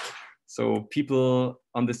telescope. So people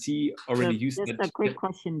on the sea already use it. Just a quick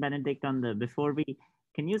question, Benedict, on the, before we,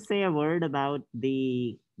 can you say a word about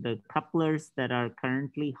the couplers that are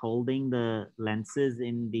currently holding the lenses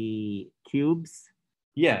in the cubes?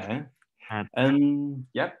 Yeah. Yep.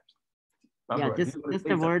 Yeah, just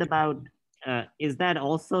a word about, is that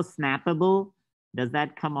also snappable? Does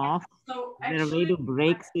that come off? So is there a way to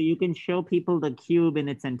break so you can show people the cube in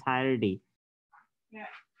its entirety? Yeah,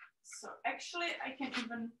 so actually I can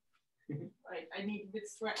even, right, I need a bit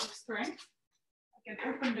of strength. I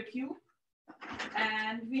can open the cube,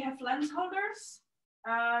 and we have lens holders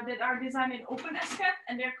that are designed in OpenSCAD,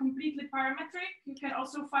 and they're completely parametric. You can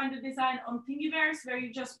also find the design on Thingiverse, where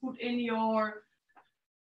you just put in your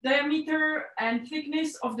diameter and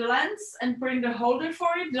thickness of the lens and print the holder for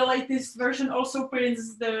it. The latest version also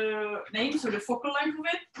prints the name, so the focal length of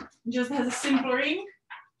it. It just has a simple ring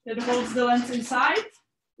that holds the lens inside,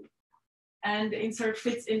 and the insert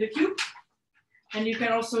fits in the cube. And you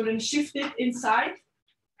can also then shift it inside.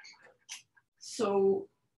 So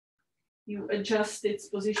you adjust its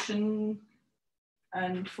position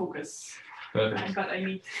and focus. Perfect. But I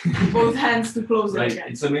need both hands to close it again.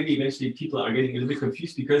 And so maybe eventually people are getting a little bit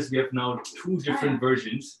confused because we have now two different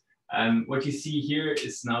versions. What you see here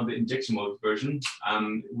is now the injection molded version,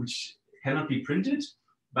 which cannot be printed,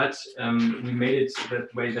 but we made it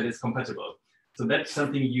that way that it's compatible. So that's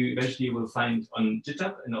something you eventually will find on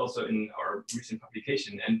GitHub and also in our recent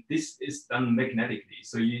publication. And this is done magnetically.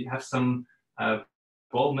 So you have some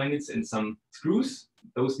ball magnets and some screws.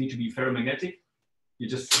 Those need to be ferromagnetic. You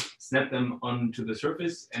just snap them onto the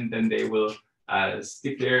surface, and then they will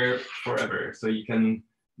stick there forever. So you can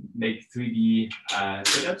make 3D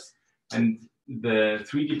setups, and the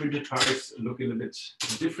 3D printed parts look a little bit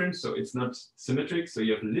different. So it's not symmetric. So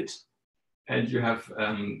you have a lid, and you have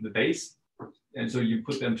the base, and so you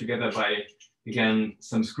put them together by, again,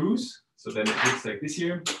 some screws. So then it looks like this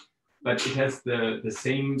here, but it has the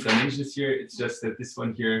same dimensions here. It's just that this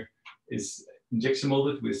one here is injection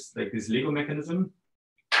molded with like this Lego mechanism.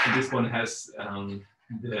 And this one has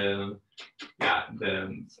the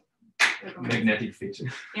magnetic feature.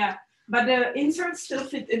 Yeah, but the inserts still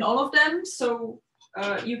fit in all of them. So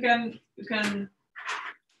you can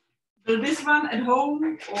build this one at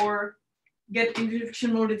home, or get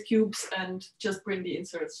injection molded cubes and just print the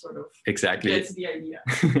inserts, sort of. Exactly. That's the idea.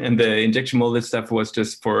 And the injection molded stuff was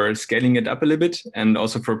just for scaling it up a little bit, and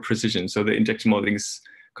also for precision. So the injection molding is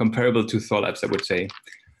comparable to Thor Labs, I would say.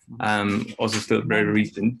 Also still very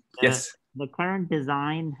recent. Yes. The current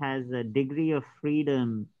design has a degree of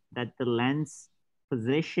freedom that the lens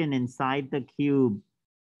position inside the cube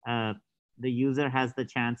the user has the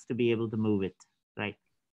chance to be able to move it, right?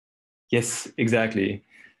 Yes, exactly.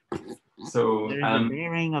 So there is a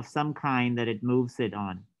bearing of some kind that it moves it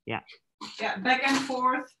on. Yeah. Yeah, back and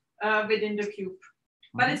forth within the cube.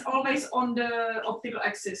 But it's always on the optical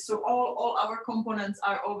axis. So all our components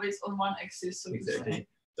are always on one axis. So exactly.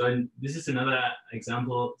 So this is another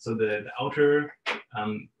example. So the outer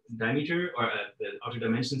diameter or the outer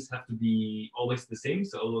dimensions have to be always the same.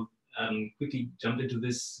 So I will quickly jump into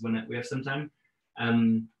this when we have some time.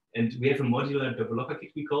 And we have a modular developer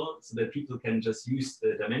kit, we call it, so that people can just use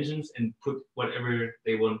the dimensions and put whatever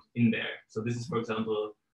they want in there. So this is, for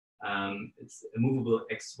example, it's a movable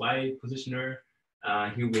XY positioner.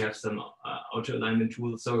 Here we have some auto alignment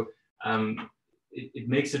tools. So it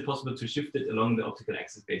makes it possible to shift it along the optical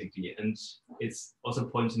axis, basically. And it's also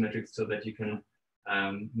point symmetric so that you can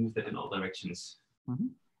move that in all directions. Mm-hmm.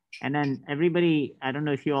 And then everybody, I don't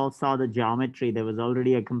know if you all saw the geometry, there was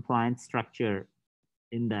already a compliance structure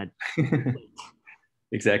in that.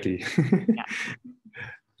 Exactly. Yeah.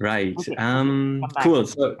 Right. Okay. Cool.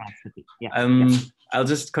 So yeah. I'll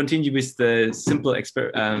just continue with the simple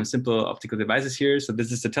simple optical devices here. So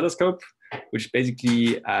this is the telescope, which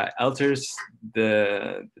basically alters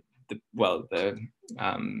the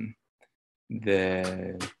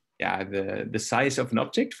size of an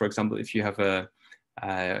object. For example, if you have a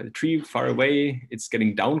tree far away, it's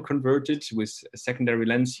getting down converted with a secondary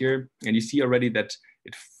lens here, and you see already that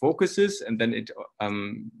it focuses and then it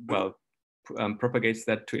propagates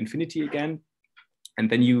that to infinity again, and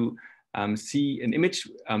then you see an image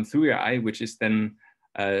through your eye, which is then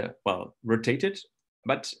rotated,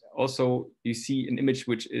 but also you see an image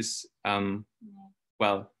which is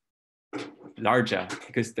larger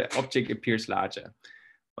because the object appears larger.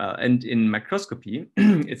 Well, and in microscopy,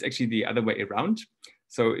 it's actually the other way around.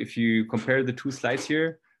 So if you compare the two slides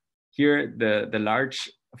here, the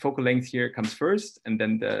large focal length here comes first, and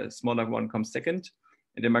then the smaller one comes second.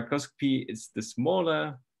 And in microscopy, it's the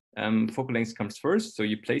smaller focal length comes first. So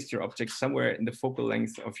you place your object somewhere in the focal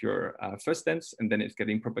length of your first lens, and then it's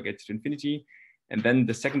getting propagated to infinity. And then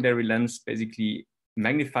the secondary lens basically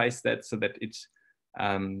magnifies that so that it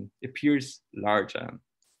appears larger.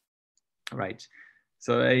 Right.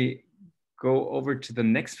 So I go over to the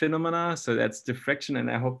next phenomena. So that's diffraction, and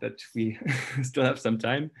I hope that we still have some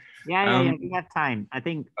time. Yeah, we have time. I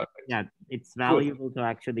think, yeah, it's valuable to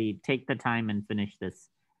actually take the time and finish this.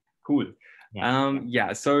 Cool.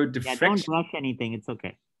 Yeah, so diffraction. Yeah, don't rush anything. It's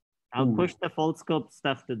okay. I'll push the full scope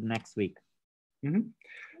stuff to the next week. Mm-hmm.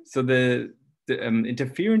 So the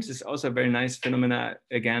interference is also a very nice phenomena,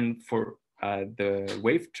 again, for the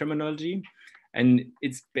wave terminology. And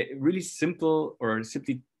it's really simple, or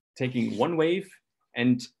simply taking one wave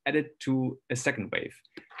and add it to a second wave.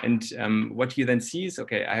 And what you then see is,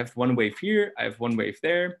 okay, I have one wave here, I have one wave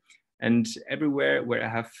there, and everywhere where I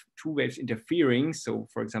have two waves interfering, so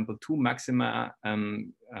for example, two maxima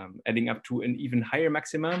adding up to an even higher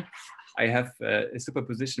maxima, I have a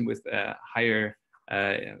superposition with a higher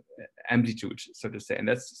amplitude, so to say. And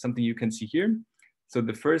that's something you can see here. So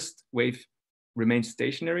the first wave remains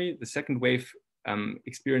stationary. The second wave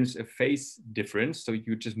experience a phase difference. So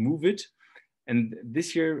you just move it. And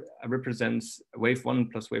this here represents wave 1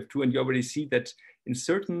 plus wave 2. And you already see that in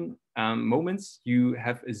certain moments, you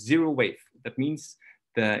have a zero wave. That means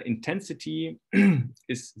the intensity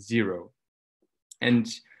is zero. And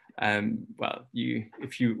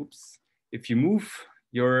if you move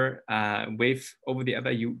your wave over the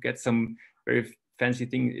other, you get some very fancy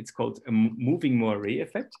thing. It's called a moving Moiré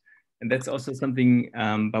effect. And that's also something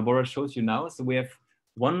Barbara shows you now. So we have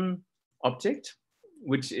one object,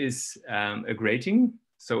 which is a grating.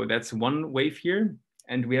 So that's one wave here.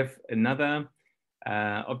 And we have another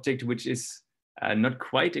object, which is not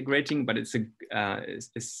quite a grating, but it's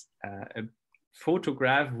a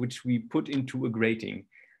photograph which we put into a grating.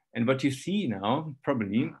 And what you see now,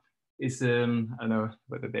 probably, is, I don't know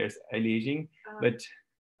whether there's aliasing, but...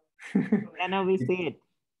 Yeah, no, we see it.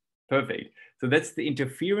 Perfect. So that's the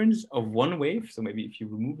interference of one wave. So maybe if you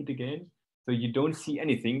remove it again, so you don't see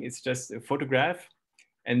anything. It's just a photograph.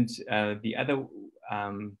 And the other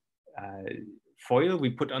foil we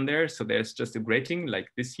put on there. So there's just a grating like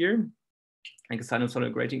this here, like a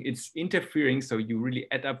sinusoidal grating. It's interfering. So you really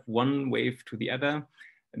add up one wave to the other,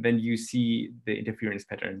 and then you see the interference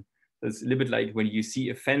pattern. So it's a little bit like when you see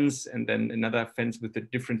a fence and then another fence with a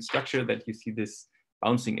different structure, that you see this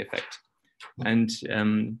bouncing effect. And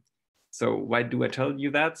so why do I tell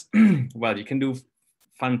you that? Well, you can do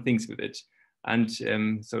fun things with it. And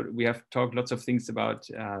so we have talked lots of things about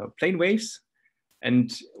plane waves.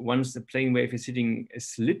 And once the plane wave is hitting a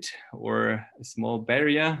slit or a small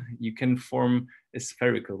barrier, you can form a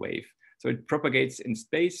spherical wave. So it propagates in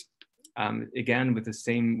space, again, with the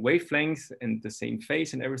same wavelength and the same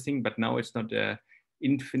phase and everything, but now it's not a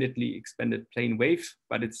infinitely expanded plane wave,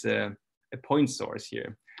 but it's a point source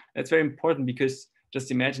here. That's very important because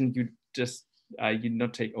just imagine you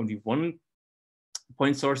not take only one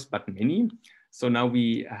point source, but many. So now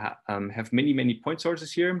we have many point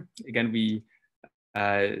sources here. Again, we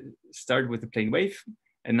start with the plane wave.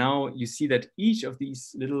 And now you see that each of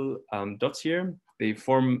these little dots here, they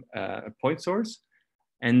form a point source.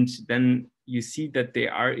 And then you see that they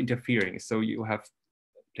are interfering. So you have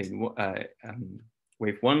plane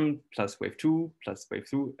wave 1 plus wave 2 plus wave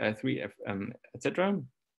 3, etc.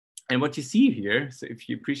 And what you see here, so if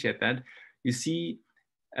you appreciate that, you see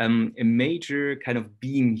a major kind of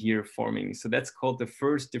beam here forming. So that's called the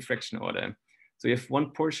first diffraction order. So you have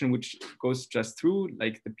one portion which goes just through,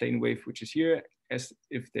 like the plane wave, which is here, as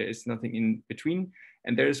if there is nothing in between.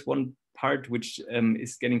 And there is one part which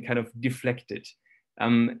is getting kind of deflected.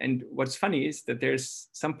 And what's funny is that there's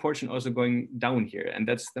some portion also going down here, and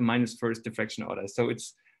that's the minus first diffraction order. So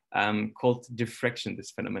it's called diffraction, this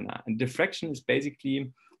phenomena. And diffraction is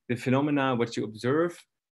basically the phenomena what you observe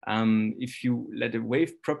if you let a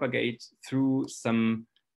wave propagate through some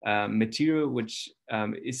material which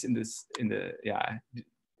is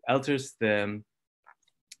alters the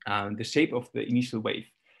shape of the initial wave.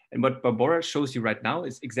 And what Barbara shows you right now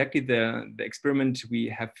is exactly the experiment we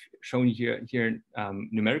have shown here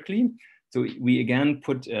numerically. So we again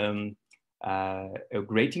put a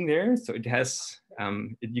grating there. So it has,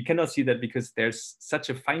 you cannot see that because there's such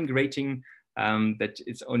a fine grating that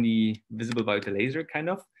it's only visible by the laser kind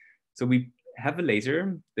of. So we have a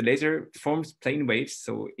laser. The laser forms plane waves,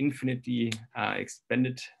 so infinitely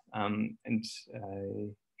expanded and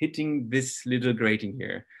hitting this little grating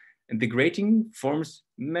here. And the grating forms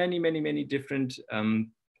many different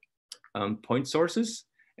point sources.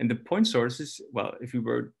 And the point sources, well, if we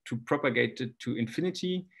were to propagate it to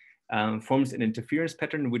infinity, forms an interference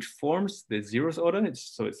pattern which forms the zeros order.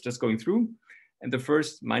 So it's just going through. And the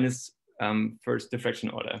first minus first diffraction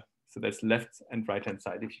order. So that's left and right hand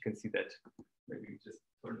side, if you can see that. Maybe just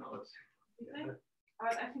turn out.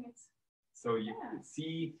 I think it's... So you can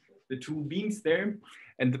see the two beams there.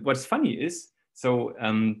 And what's funny is, so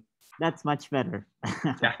that's much better.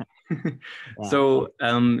 Yeah. So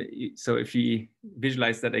so if we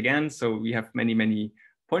visualize that again, so we have many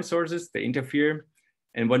point sources, they interfere.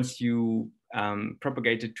 And once you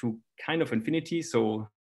propagate it to kind of infinity, so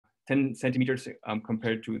 10 centimeters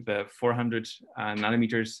compared to the 400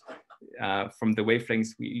 nanometers from the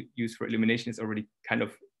wavelengths we use for illumination is already kind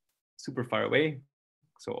of super far away,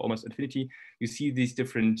 so almost infinity. You see these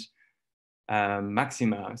different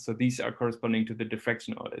maxima. So these are corresponding to the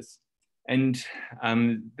diffraction orders. And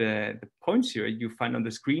the points here you find on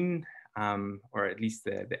the screen, or at least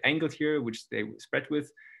the angle here, which they spread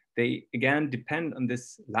with, they again depend on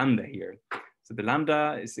this lambda here. So the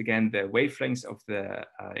lambda is again the wavelength of the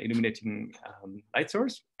illuminating light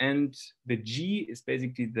source, and the G is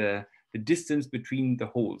basically the distance between the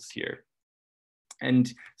holes here.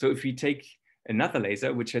 And so if we take another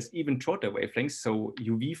laser which has even shorter wavelengths, so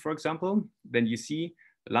UV for example, then you see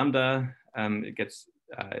lambda it gets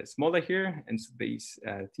smaller here, and so these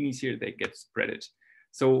thingies here, they get spreaded.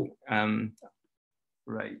 So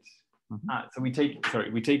right. So we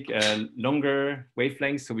take longer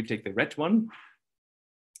wavelengths. So we take the red one,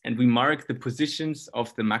 and we mark the positions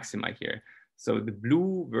of the maxima here. So the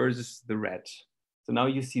blue versus the red. So now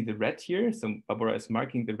you see the red here. So Barbara is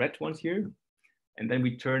marking the red ones here, and then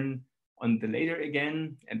we turn on the laser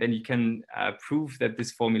again, and then you can prove that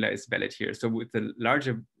this formula is valid here. So with the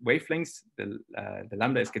larger wavelengths, the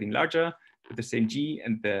lambda is getting larger with the same G,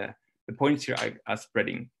 and the points here are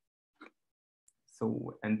spreading.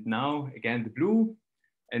 So, and now again, the blue,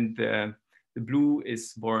 and the blue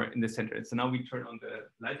is more in the center. And so now we turn on the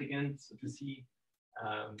light again, so to see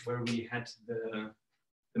where we had the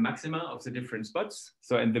maxima of the different spots.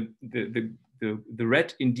 So, and the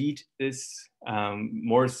red indeed is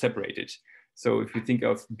more separated. So if you think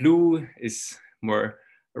of blue is more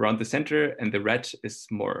around the center, and the red is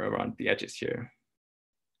more around the edges here.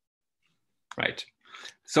 Right.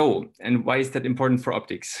 So, and why is that important for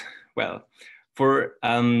optics? Well, for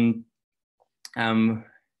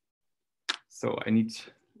so I need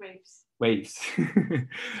waves.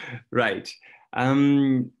 Right.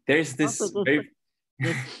 There's this just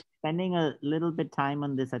spending a little bit time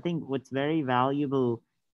on this. I think what's very valuable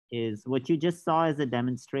is what you just saw as a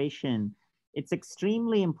demonstration. It's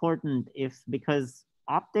extremely important because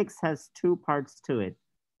optics has two parts to it.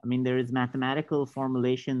 I mean, there is mathematical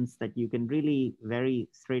formulations that you can really very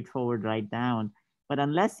straightforward write down. But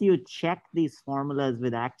unless you check these formulas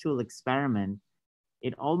with actual experiment,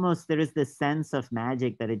 there is this sense of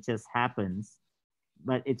magic that it just happens.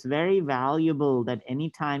 But it's very valuable that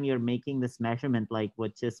anytime you're making this measurement, like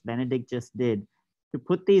what Benedict just did, to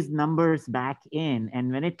put these numbers back in. And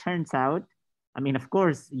when it turns out, I mean, of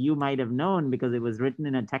course, you might have known because it was written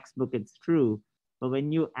in a textbook, it's true. But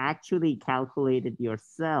when you actually calculate it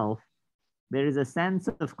yourself, there is a sense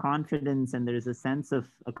of confidence and there is a sense of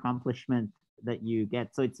accomplishment that you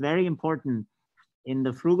get. So it's very important in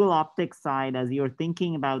the frugal optics side, as you're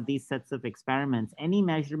thinking about these sets of experiments, any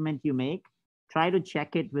measurement you make, try to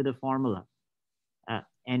check it with a formula.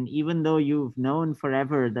 And even though you've known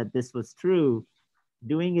forever that this was true,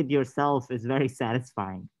 doing it yourself is very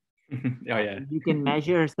satisfying. Oh, yeah. You can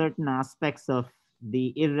measure certain aspects of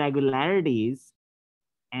the irregularities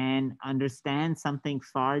and understand something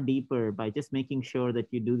far deeper by just making sure that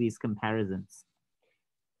you do these comparisons.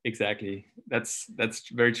 Exactly. That's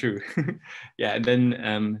very true. Yeah. And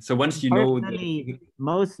then, so once you know,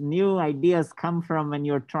 most new ideas come from when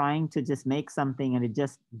you're trying to just make something and it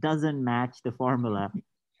just doesn't match the formula.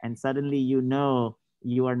 And suddenly, you know,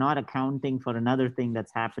 you are not accounting for another thing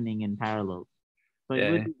that's happening in parallel. So it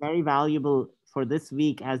would be very valuable for this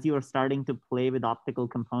week as you are starting to play with optical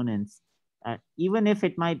components. Even if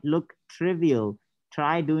it might look trivial,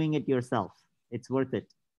 try doing it yourself. It's worth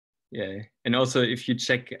it. Yeah, and also if you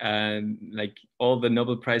check like all the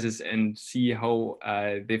Nobel Prizes and see how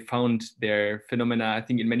they found their phenomena, I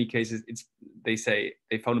think in many cases they say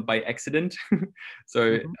they found it by accident.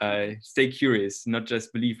 So stay curious, not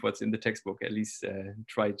just believe what's in the textbook. At least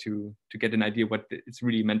try to get an idea what it's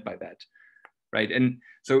really meant by that, right? And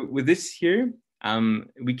so with this here,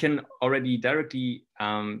 we can already directly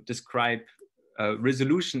describe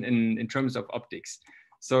resolution in terms of optics.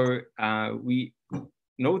 So we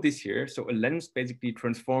know this here. So a lens basically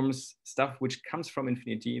transforms stuff which comes from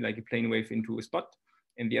infinity, like a plane wave, into a spot,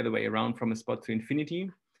 and the other way around, from a spot to infinity.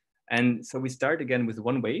 And so we start again with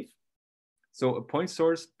one wave. So a point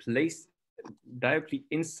source placed directly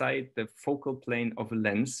inside the focal plane of a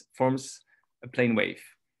lens forms a plane wave.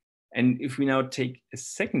 And if we now take a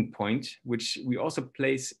second point, which we also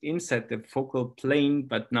place inside the focal plane,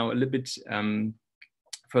 but now a little bit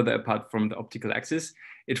further apart from the optical axis,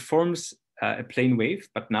 it forms a plane wave.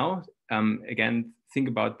 But now, again, think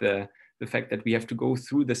about the fact that we have to go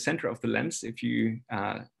through the center of the lens. If you,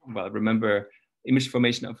 remember image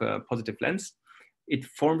formation of a positive lens, it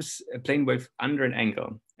forms a plane wave under an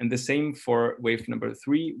angle. And the same for wave number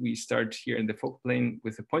 3. We start here in the focal plane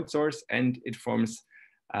with a point source, and it forms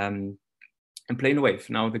a plane wave,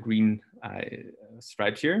 now the green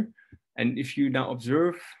stripe here. And if you now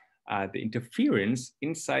observe the interference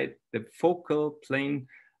inside the focal plane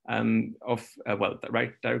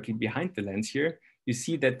right directly behind the lens here, you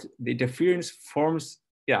see that the interference forms,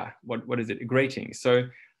 what is it, a grating. So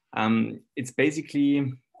it's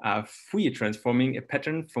basically Fourier transforming a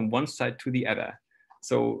pattern from one side to the other.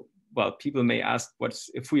 So, well, people may ask, what's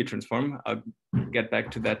a Fourier transform? I'll get back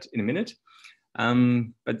to that in a minute.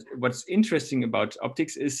 But what's interesting about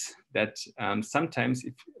optics is that sometimes,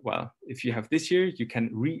 if you have this here, you can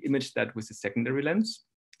re-image that with a secondary lens.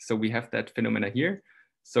 So we have that phenomena here.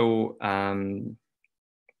 So,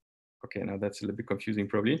 okay, now that's a little bit confusing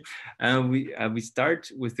probably. We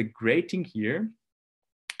start with the grating here.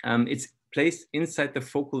 It's placed inside the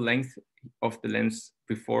focal length of the lens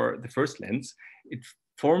before the first lens. It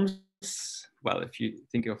forms, well, if you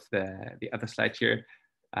think of the other slide here,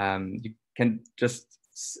 you can just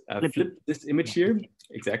flip this image here,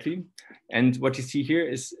 exactly. And what you see here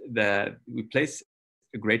is that we place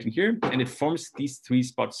a grating here, and it forms these 3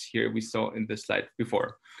 spots here we saw in the slide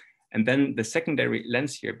before. And then the secondary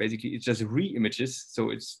lens here, basically, it just re-images. So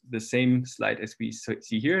it's the same slide as we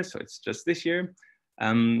see here. So it's just this here.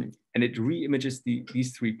 And it re-images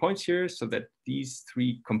these 3 points here, so that these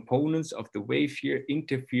 3 components of the wave here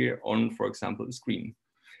interfere on, for example, the screen.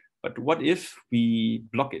 But what if we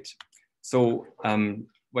block it? So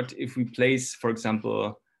what if we place, for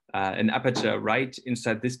example, an aperture right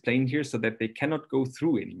inside this plane here, so that they cannot go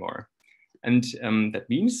through anymore? And that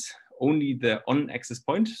means only the on-axis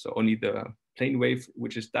point, so only the plane wave,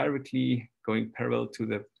 which is directly going parallel to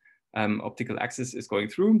the optical axis, is going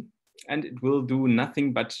through, and it will do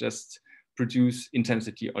nothing but just produce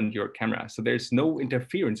intensity on your camera. So there's no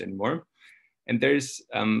interference anymore. And there's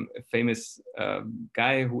a famous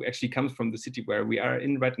guy who actually comes from the city where we are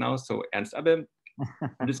in right now, so Ernst Abbe,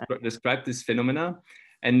 described this phenomena.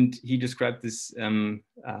 And he described this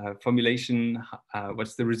formulation,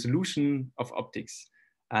 what's the resolution of optics.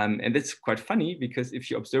 And that's quite funny, because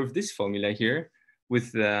if you observe this formula here,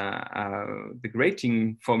 with the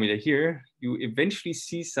grading formula here, you eventually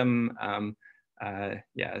see some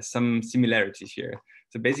some similarities here.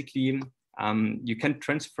 So basically, you can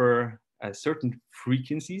transfer certain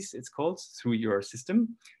frequencies, it's called, through your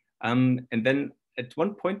system, and then at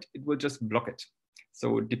one point it will just block it.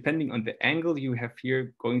 So depending on the angle you have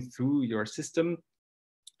here going through your system,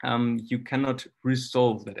 you cannot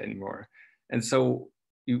resolve that anymore. And so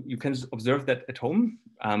you can observe that at home.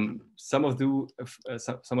 Some of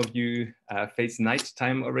you face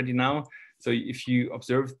nighttime already now. So if you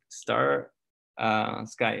observe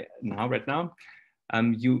sky now, right now,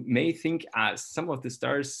 you may think some of the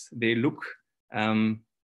stars, they look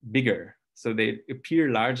bigger. So they appear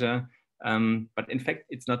larger, but in fact,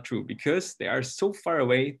 it's not true because they are so far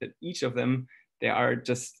away that each of them, they are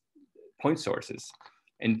just point sources.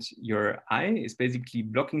 And your eye is basically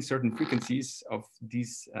blocking certain frequencies of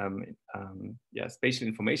these spatial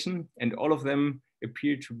information, and all of them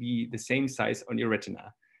appear to be the same size on your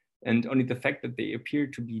retina. And only the fact that they appear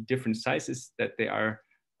to be different sizes, that they are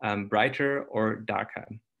brighter or darker.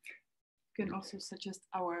 You can also suggest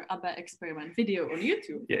our ABBA experiment video on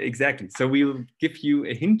YouTube. Yeah, exactly. So we'll give you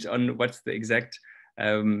a hint on what's the exact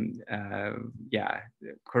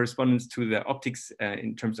correspondence to the optics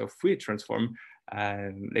in terms of Fourier transform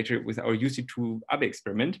later with our UC2 ABBA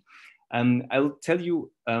experiment. I'll tell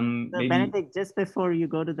you maybe... Benedict, just before you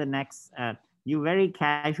go to the next, you very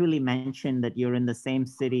casually mentioned that you're in the same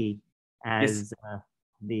city as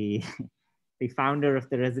the founder of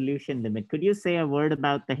the resolution limit. Could you say a word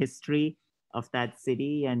about the history of that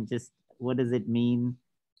city and just what does it mean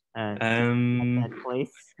at that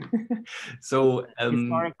place? So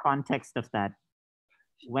historic context of that.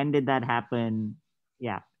 When did that happen?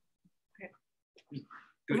 Yeah.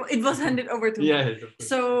 It was handed over to me.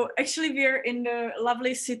 So actually we're in the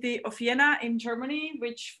lovely city of Vienna in Germany,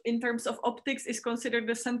 which in terms of optics is considered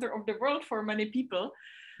the center of the world for many people.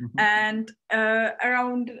 Mm-hmm. And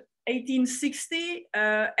around 1860,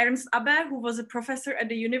 Ernst Abbe, who was a professor at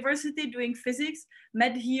the university doing physics,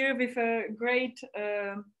 met here with a great,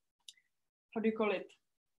 how do you call it?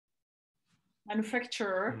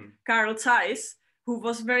 Manufacturer, mm-hmm. Carl Zeiss, who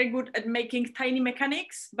was very good at making tiny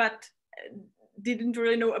mechanics, but didn't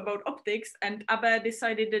really know about optics. And Abbe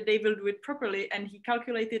decided that they will do it properly. And he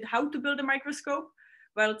calculated how to build a microscope,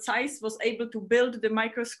 while Zeiss was able to build the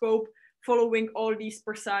microscope following all these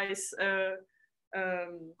precise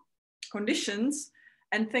conditions.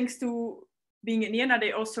 And thanks to being in Vienna,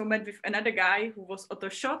 they also met with another guy who was Otto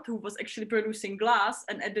Schott, who was actually producing glass,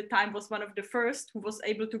 and at the time was one of the first who was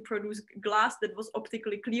able to produce glass that was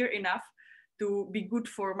optically clear enough to be good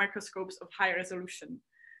for microscopes of high resolution.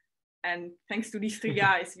 And thanks to these three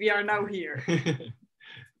guys, we are now here.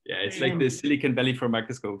 Yeah, it's like the Silicon Valley for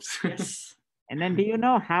microscopes. Yes. And then do you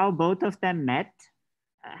know how both of them met?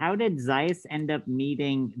 How did Zeiss end up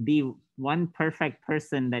meeting the one perfect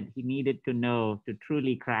person that he needed to know to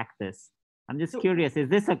truly crack this? I'm just curious, is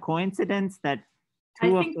this a coincidence that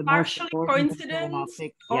two I think of the partially coincidence.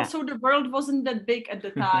 Also, the world wasn't that big at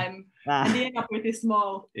the time. And they ended up pretty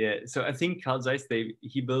small. Yeah, so I think Carl Zeiss,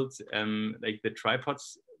 he built like the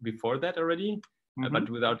tripods before that already, mm-hmm. But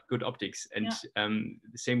without good optics, and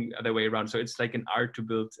the same other way around. So it's like an art to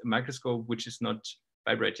build a microscope which is not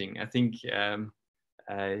vibrating. I think,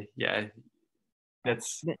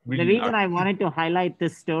 that's really the reason I wanted to highlight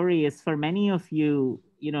this story is for many of you,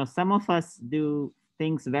 some of us do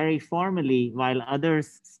things very formally while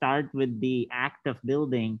others start with the act of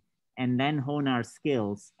building and then hone our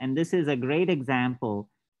skills. And this is a great example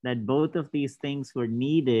that both of these things were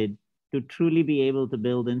needed to truly be able to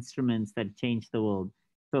build instruments that change the world.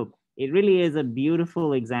 So it really is a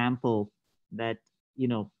beautiful example that,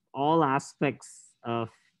 all aspects of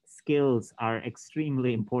skills are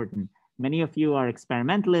extremely important. Many of you are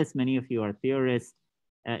experimentalists, many of you are theorists.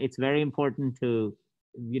 It's very important to,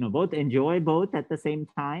 both enjoy both at the same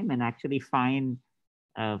time and actually find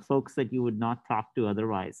folks that you would not talk to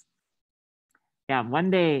otherwise. Yeah,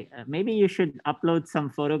 one day, maybe you should upload some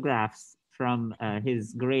photographs from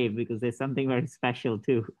his grave because there's something very special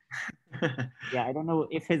too. Yeah, I don't know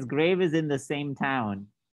if his grave is in the same town.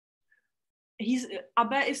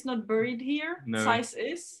 Abbe is not buried here, no. Zeiss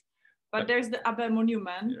is. But there's the Abbe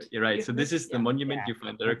monument. You're right. So this is the monument you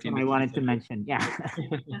find directly in the I wanted to mention. Yeah.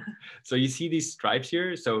 So you see these stripes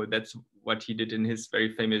here. So that's what he did in his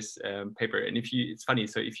very famous paper. And it's funny.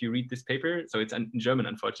 So if you read this paper, so it's in German,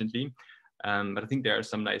 unfortunately, but I think there are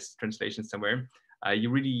some nice translations somewhere. He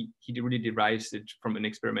really derives it from an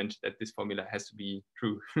experiment that this formula has to be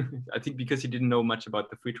true. I think because he didn't know much about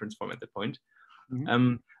the Fourier transform at that point.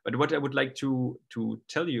 Mm-hmm. But what I would like to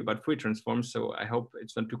tell you about Fourier transforms, so I hope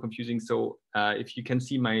it's not too confusing. So if you can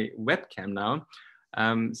see my webcam now,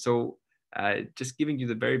 just giving you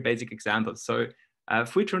the very basic example. So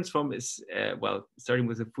Fourier transform is, well, starting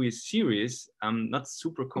with a Fourier series, not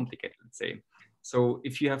super complicated, let's say. So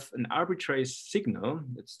if you have an arbitrary signal,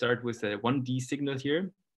 let's start with a 1D signal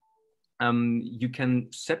here, you can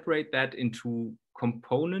separate that into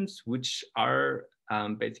components which are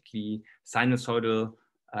basically sinusoidal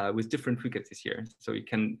with different frequencies here. So you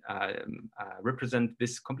can represent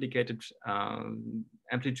this complicated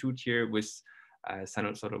amplitude here with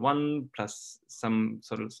sinusoidal 1 plus some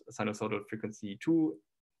sort of sinusoidal frequency 2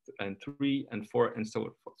 and 3 and 4 and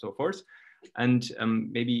so forth. And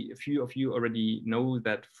maybe a few of you already know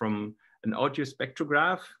that from an audio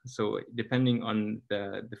spectrograph. So depending on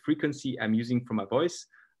the frequency I'm using for my voice,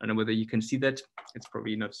 I don't know whether you can see that. It's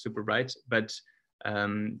probably not super bright, but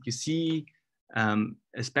you see a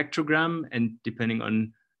spectrogram, and depending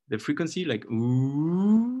on the frequency, like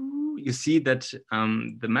ooh, you see that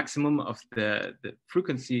the maximum of the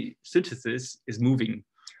frequency synthesis is moving.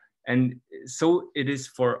 And so it is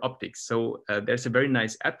for optics. So there's a very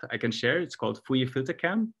nice app I can share. It's called Fourier Filter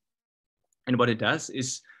Cam. And what it does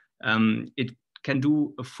is it can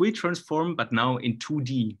do a Fourier transform, but now in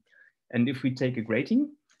 2D. And if we take a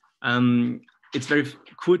grating, it's very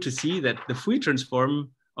cool to see that the Fourier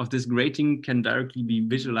transform of this grating can directly be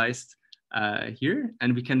visualized here,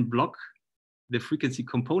 and we can block the frequency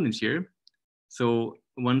components here. So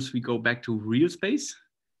once we go back to real space,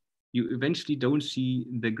 you eventually don't see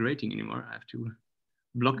the grating anymore. I have to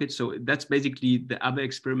block it. So that's basically the other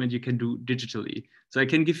experiment you can do digitally. So I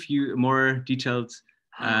can give you a more detailed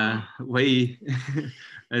way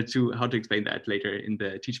to how to explain that later in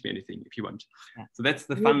the Teach Me Anything if you want. Yeah. So that's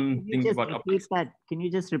the fun thing about optics. Can you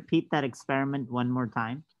just repeat that experiment one more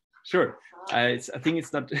time? Sure. I think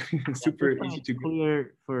it's not super easy to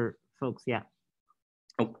clear for folks. Yeah.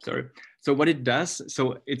 Oh, sorry. So what it does,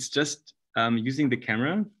 so it's just using the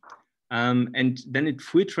camera, and then it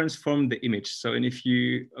Fourier transform the image. So, and if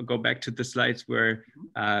you go back to the slides where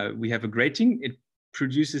we have a grating, it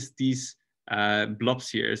produces these blobs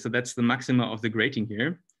here. So that's the maxima of the grating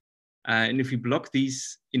here. And if we block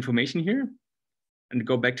these information here and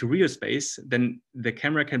go back to real space, then the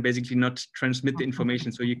camera can basically not transmit the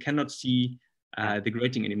information. So you cannot see the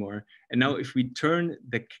grating anymore. And now if we turn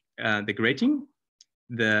the grating,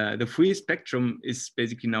 the Fourier spectrum is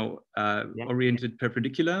basically now oriented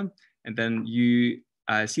perpendicular, and then you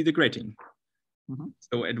see the grating.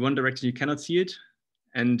 So at one direction you cannot see it,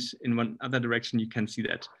 and in one other direction you can see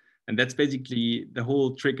that. And that's basically the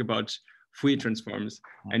whole trick about Fourier transforms.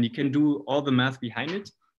 And you can do all the math behind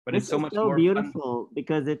it, but it's so much more beautiful fun.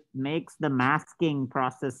 Because it makes the masking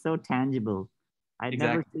process so tangible. I've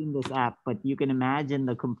never seen this app, but you can imagine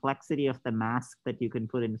the complexity of the mask that you can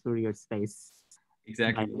put in Fourier space.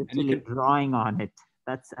 Exactly. By literally drawing on it.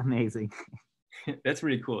 That's amazing. That's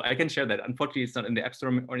really cool. I can share that. Unfortunately, it's not in the App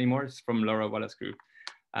Store anymore. It's from Laura Waller's group.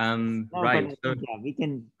 Right. So, yeah, we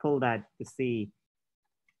can pull that to see.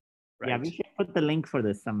 Right. Yeah, we should put the link for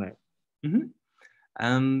this somewhere.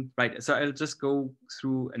 Right. So I'll just go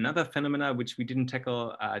through another phenomena which we didn't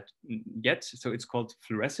tackle yet. So it's called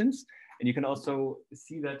fluorescence. And you can also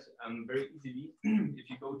see that very easily if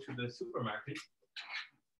you go to the supermarket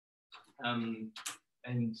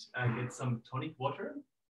and get some tonic water.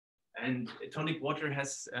 And tonic water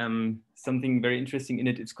has something very interesting in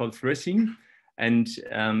it. It's called fluorescein. And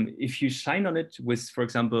if you shine on it with, for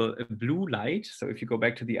example, a blue light, so if you go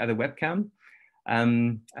back to the other webcam,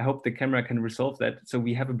 I hope the camera can resolve that. So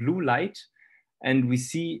we have a blue light, and we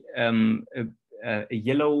see a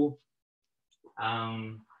yellow,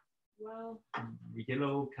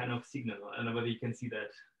 yellow kind of signal. I don't know whether you can see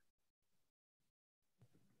that.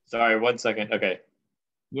 Sorry, 1 second. Okay.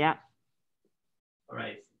 Yeah. All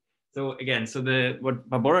right. So again, so what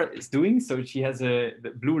Barbara is doing, so she has the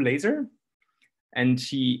blue laser, and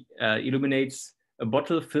she illuminates a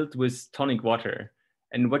bottle filled with tonic water.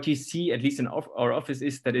 And what you see, at least in our office,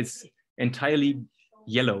 is that it's entirely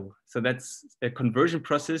yellow. So that's a conversion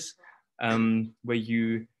process where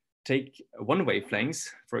you take one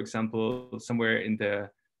wavelength, for example, somewhere in the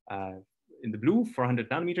blue, 400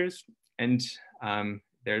 nanometers, and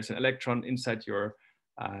there's an electron inside your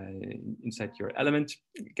element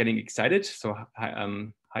getting excited, so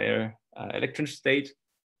higher electron state.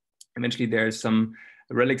 Eventually there's some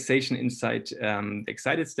relaxation inside the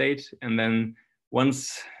excited state, and then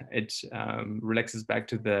once it relaxes back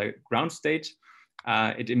to the ground state,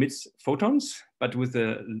 it emits photons, but with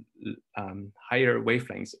a higher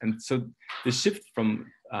wavelengths. And so the shift from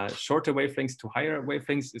shorter wavelengths to higher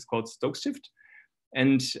wavelengths is called Stokes shift.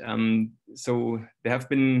 And so there have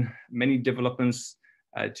been many developments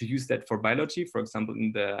to use that for biology, for example,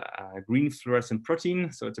 in the green fluorescent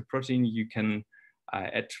protein. So it's a protein you can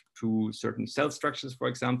add to certain cell structures, for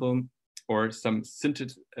example, or some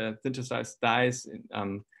synthesized dyes,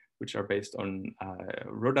 which are based on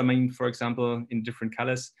rhodamine, for example, in different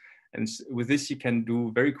colors. And with this, you can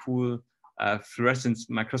do very cool fluorescence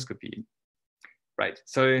microscopy. Right.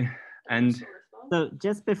 So, and so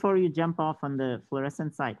just before you jump off on the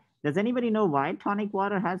fluorescent side, does anybody know why tonic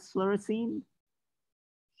water has fluorescein?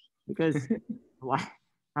 Because why?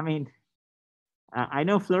 I mean, I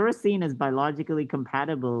know fluorescein is biologically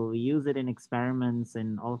compatible. We use it in experiments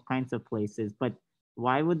in all kinds of places, but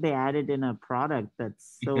why would they add it in a product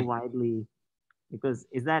that's so widely? Because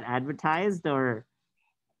is that advertised or?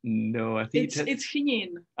 No, I think it's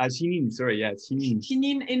chinin. Chinin, sorry, yeah, chinin.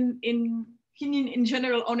 Chinin in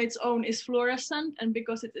general on its own is fluorescent, and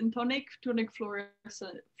because it's in tonic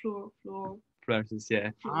fluorescent, fluorescence,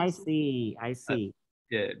 yeah. I see.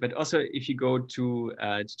 Yeah, but also if you go to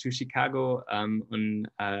Chicago on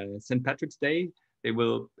St. Patrick's Day, they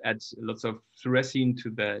will add lots of fluorescein to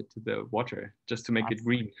the water just to make it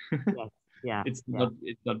green. Yeah. It's not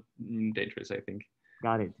dangerous, I think.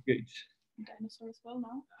 Got it. Good. Dinosaur as well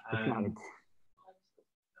now.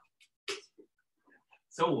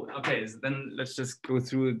 So okay, so then let's just go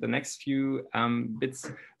through the next few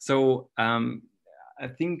bits. So I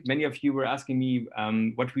think many of you were asking me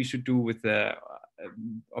what we should do with the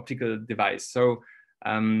optical device. So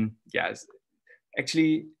yes,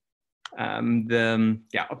 actually the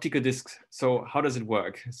optical discs. So how does it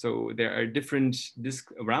work? So there are different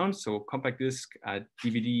discs around. So compact disc,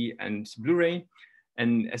 DVD, and Blu-ray.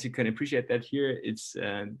 And as you can appreciate that here, it's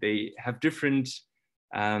they have different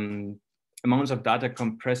amounts of data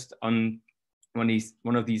compressed on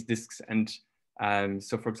one of these discs. And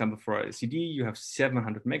so for example, for a CD, you have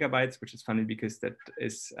 700 megabytes, which is funny because that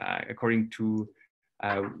is according to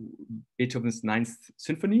Beethoven's Ninth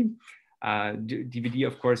Symphony. DVD,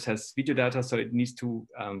 of course, has video data, so it needs to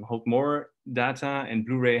hold more data, and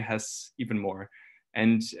Blu-ray has even more.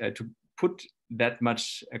 And to put that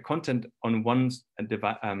much content on one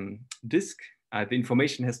disk, the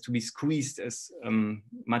information has to be squeezed as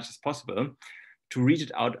much as possible to read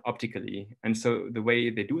it out optically. And so the way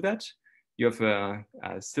they do that, you have a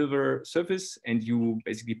silver surface and you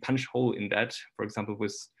basically punch hole in that, for example,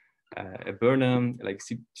 with a burner, like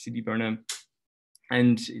CD burner.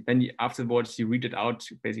 And then afterwards you read it out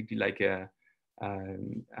basically like a,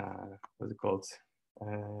 what's it called?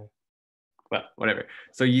 Well, whatever.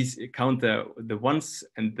 So you count the ones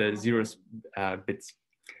and the zeros bits.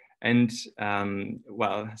 And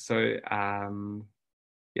well, so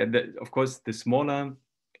yeah, of course, the smaller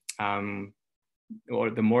or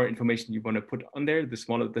the more information you want to put on there, the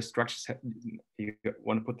smaller the structures you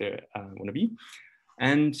want to put there want to be.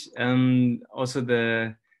 And also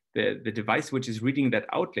the device which is reading that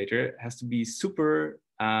out later has to be super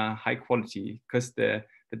high quality, because the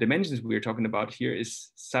dimensions we are talking about here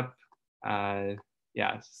is submicron,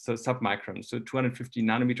 so 250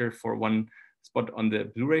 nanometer for one spot on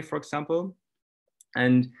the Blu-ray, for example.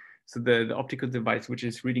 And so the optical device which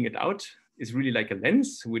is reading it out is really like a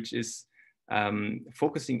lens, which is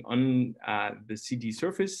focusing on the CD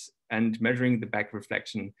surface and measuring the back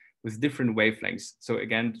reflection with different wavelengths. So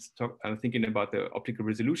again, thinking about the optical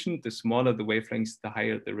resolution, the smaller the wavelengths, the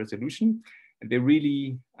higher the resolution. And they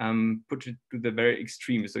really put it to the very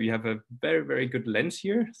extreme. So you have a very, very good lens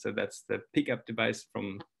here. So that's the pickup device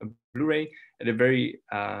from a Blu-ray at a very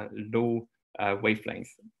low wavelength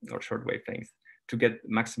or short wavelength to get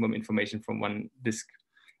maximum information from one disc.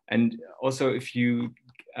 And also if you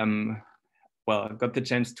got the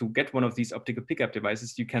chance to get one of these optical pickup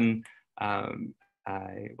devices, you can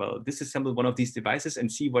disassemble one of these devices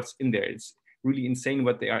and see what's in there. It's really insane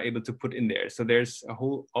what they are able to put in there. So there's a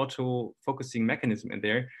whole auto focusing mechanism in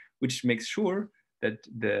there, which makes sure that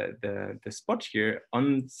the spot here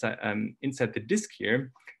on inside the disc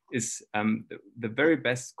here is the very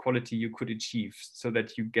best quality you could achieve, so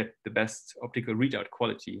that you get the best optical readout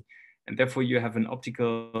quality. And therefore you have an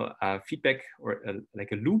optical feedback or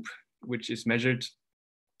like a loop, which is measured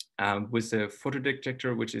with a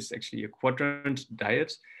photodetector, which is actually a quadrant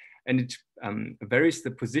diode, and it varies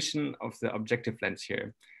the position of the objective lens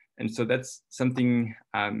here. And so that's something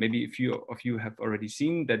maybe a few of you have already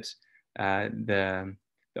seen, that the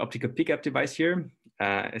optical pickup device here,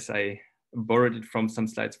 as I borrowed it from some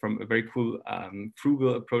slides from a very cool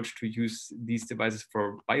Frugal approach to use these devices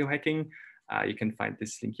for biohacking. You can find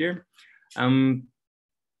this link here.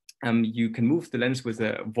 you can move the lens with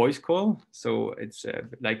a voice call. So it's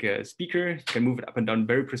like a speaker. You can move it up and down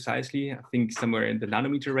very precisely, I think somewhere in the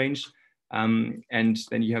nanometer range. And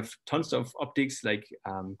then you have tons of optics, like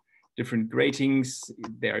different gratings.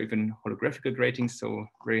 There are even holographical gratings, so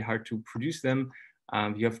very hard to produce them.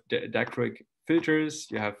 You have diachroic filters.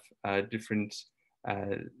 You have different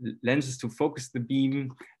lenses to focus the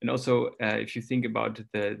beam. And also, if you think about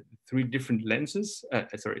the three different lenses,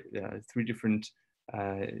 three different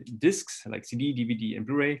discs like CD, DVD, and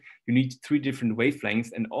Blu-ray, you need 3 different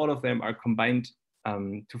wavelengths, and all of them are combined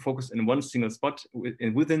to focus in one single spot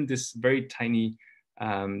within this very tiny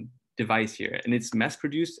device here. And it's mass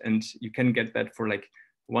produced, and you can get that for like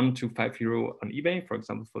 €1 to €5 on eBay, for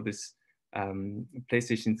example, for this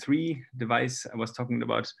PlayStation 3 device I was talking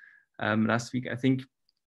about last week, I think.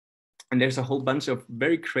 And there's a whole bunch of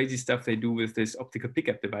very crazy stuff they do with this optical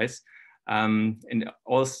pickup device. And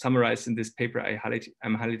all summarized in this paper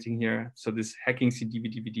I'm highlighting here. So this hacking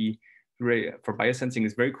CD-DVD for biosensing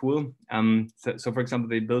is very cool. So for example,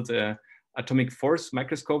 they built a atomic force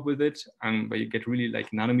microscope with it, where you get really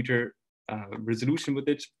like nanometer resolution with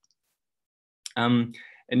it. And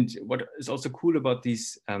what is also cool about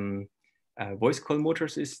these voice call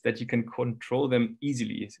motors is that you can control them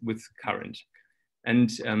easily with current.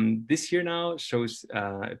 And this here now shows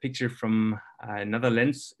a picture from another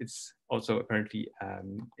lens. It's also apparently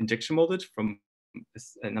injection molded from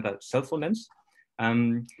another cell phone lens.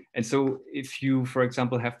 And so if you, for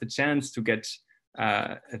example, have the chance to get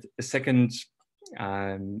a second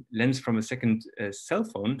lens from a second cell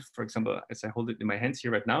phone, for example, as I hold it in my hands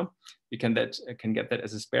here right now, you can get that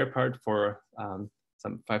as a spare part for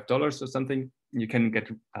some $5 or something. You can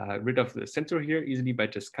get rid of the sensor here easily by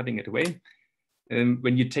just cutting it away. And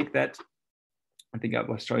when you take that, I think I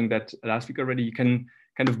was showing that last week already, you can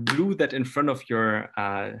kind of glue that in front of your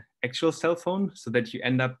actual cell phone so that you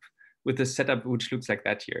end up with a setup which looks like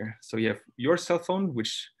that here. So you have your cell phone,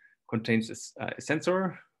 which contains a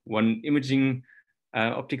sensor, one imaging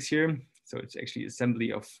optics here. So it's actually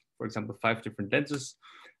assembly of, for example, 5 different lenses.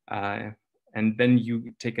 And then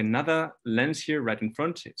you take another lens here right in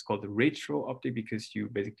front. It's called the retro optic because you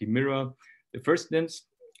basically mirror the first lens.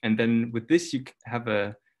 And then with this, you have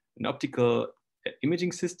an optical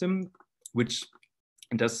imaging system, which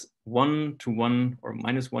does 1-to-1 or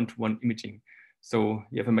 -1-to-1 imaging. So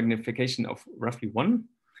you have a magnification of roughly 1.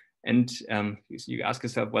 And you ask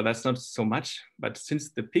yourself, well, that's not so much. But since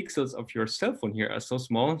the pixels of your cell phone here are so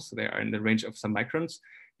small, so they are in the range of some microns,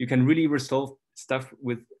 you can really resolve stuff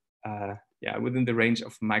with within the range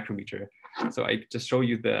of micrometer. So I just show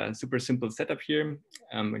you the super simple setup here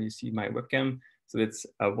when you see my webcam. So it's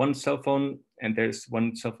one cell phone, and there's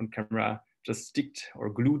one cell phone camera just sticked or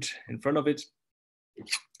glued in front of it.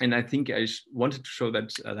 And I think I wanted to show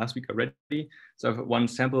that last week already. So I have one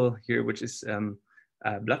sample here, which is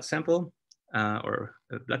a blood sample or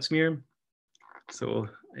a blood smear. So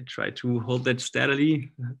I try to hold that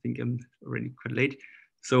steadily. I think I'm already quite late.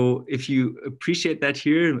 So if you appreciate that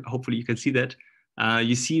here, hopefully you can see that.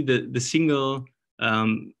 You see the single,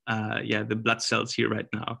 the blood cells here right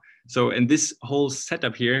now. So, and this whole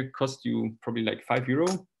setup here cost you probably like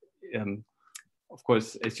 €5. Of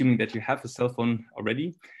course, assuming that you have a cell phone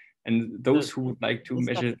already. And those who would like to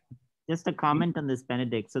measure. Just a comment on this,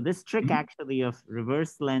 Benedict. So this trick actually of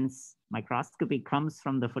reverse lens microscopy comes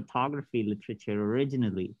from the photography literature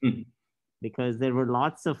originally. Because there were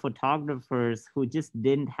lots of photographers who just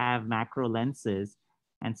didn't have macro lenses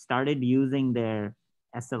and started using their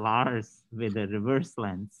SLRs with a reverse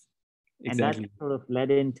lens. And Exactly. that sort of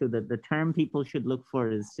led into the term people should look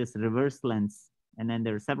for is just reverse lens. And then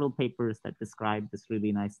there are several papers that describe this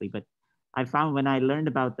really nicely. But I found when I learned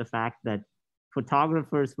about the fact that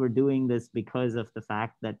photographers were doing this because of the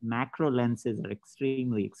fact that macro lenses are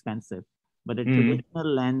extremely expensive, but a traditional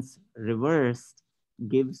lens reversed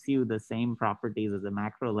gives you the same properties as a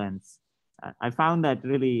macro lens. I found that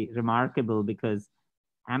really remarkable because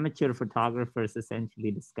amateur photographers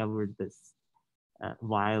essentially discovered this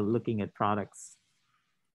while looking at products.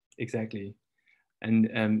 Exactly.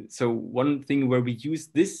 And so one thing where we use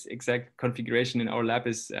this exact configuration in our lab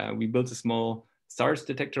is we built a small SARS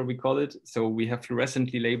detector, we call it. So we have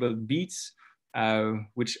fluorescently labeled beads,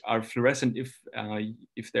 which are fluorescent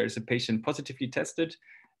if there's a patient positively tested,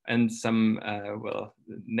 and some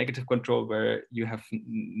negative control where you have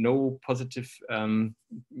no positive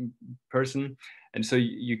person. And so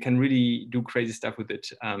you can really do crazy stuff with it.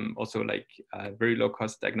 Also like very low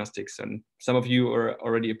cost diagnostics. And some of you are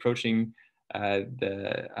already approaching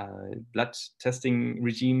the blood testing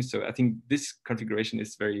regime. So I think this configuration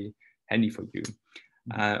is very handy for you.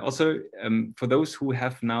 Also, for those who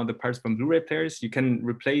have now the parts from Blu-ray players, you can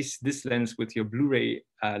replace this lens with your Blu-ray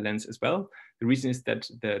lens as well. The reason is that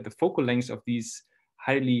the focal length of these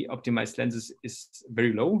highly optimized lenses is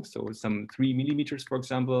very low. So some 3 millimeters, for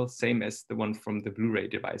example, same as the one from the Blu-ray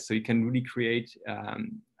device. So you can really create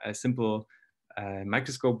a simple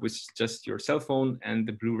microscope with just your cell phone and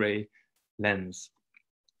the Blu-ray lens.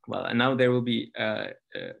 Well, and now there will be a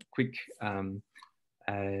quick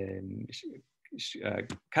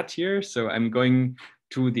cut here. So I'm going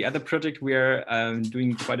to the other project we are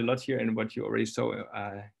doing quite a lot here, and what you already saw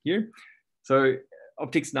here. So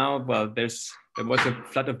optics now, well, there was a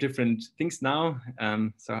flood of different things now.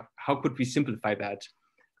 So how could we simplify that?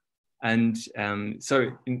 And so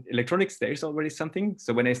in electronics, there's already something.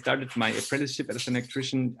 So when I started my apprenticeship as an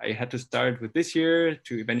electrician, I had to start with this here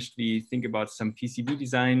to eventually think about some PCB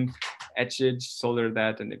design, etch it, solder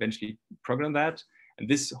that, and eventually program that. And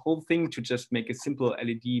this whole thing to just make a simple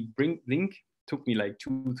LED blink took me like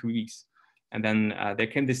 2-3 weeks. And then there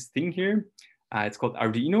came this thing here. It's called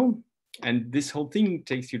Arduino. And this whole thing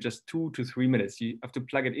takes you just 2 to 3 minutes. You have to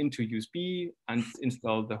plug it into USB and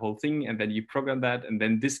install the whole thing, and then you program that, and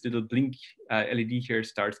then this little blink LED here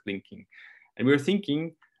starts blinking. And we were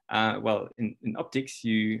thinking, well, in optics,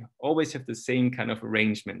 you always have the same kind of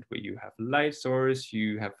arrangement where you have a light source,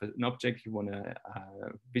 you have an object, you want to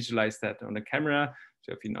visualize that on a camera,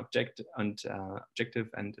 so if you have an object and objective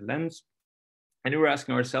and a lens. And we were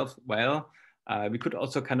asking ourselves, well, we could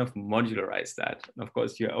also kind of modularize that. And of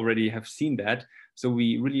course, you already have seen that. So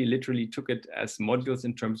we really literally took it as modules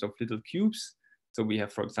in terms of little cubes. So we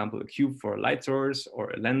have, for example, a cube for a light source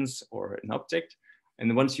or a lens or an object.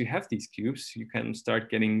 And once you have these cubes, you can start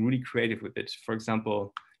getting really creative with it. For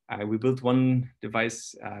example, we built one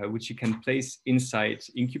device which you can place inside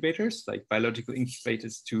incubators, like biological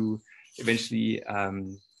incubators, to eventually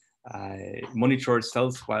monitor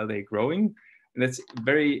cells while they're growing. And that's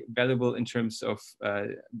very valuable in terms of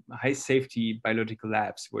high safety biological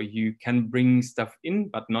labs where you can bring stuff in,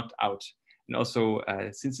 but not out. And also,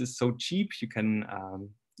 since it's so cheap, you can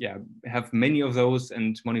have many of those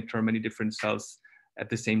and monitor many different cells at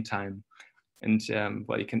the same time. And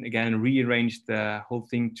well, you can again rearrange the whole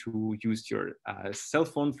thing to use your cell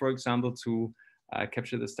phone, for example, to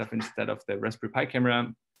capture the stuff instead of the Raspberry Pi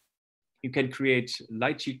camera. You can create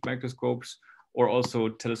light sheet microscopes or also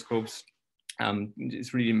telescopes.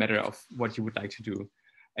 It's really a matter of what you would like to do.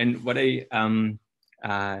 And what I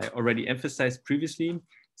already emphasized previously,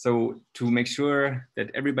 so to make sure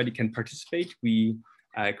that everybody can participate, we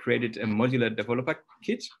created a modular developer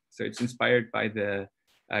kit. So it's inspired by the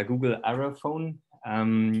Google Ara phone,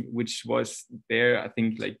 which was there, I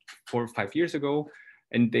think, like 4 or 5 years ago.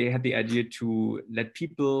 And they had the idea to let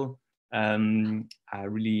people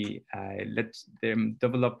really let them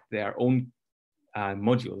develop their own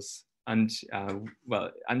modules. And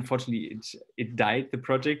well, unfortunately, it died, the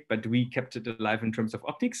project, but we kept it alive in terms of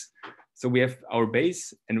optics. So we have our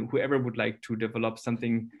base, and whoever would like to develop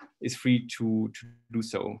something is free to do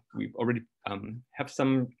so. We already have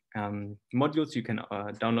some modules you can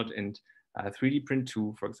download and 3D print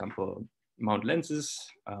to, for example, mount lenses,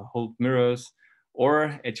 hold mirrors,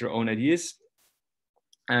 or add your own ideas.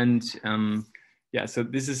 And yeah, so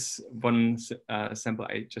this is one sample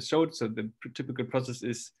I just showed. So the typical process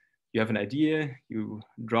is you have an idea, you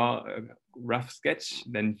draw a rough sketch,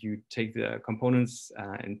 then you take the components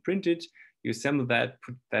and print it, you assemble that,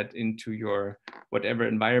 put that into your whatever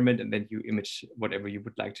environment, and then you image whatever you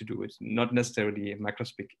would like to do. It's not necessarily a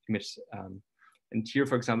microscopic image. And here,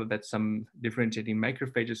 for example, that's some differentiating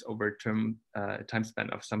macrophages over time span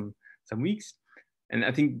of some weeks. And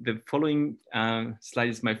I think the following slide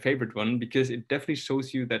is my favorite one, because it definitely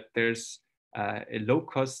shows you that there's a low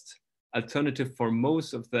cost alternative for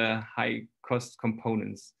most of the high cost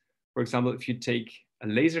components. For example, if you take a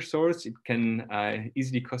laser source, it can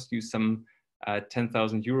easily cost you some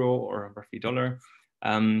 10,000 euro or roughly $1.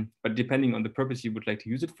 But depending on the purpose you would like to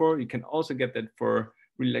use it for, you can also get that for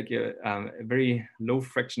really like a very low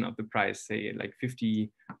fraction of the price, say like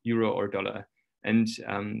 50 euro or $1. And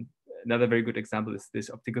another very good example is this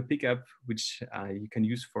optical pickup, which you can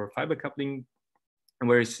use for fiber coupling,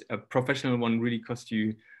 whereas a professional one really costs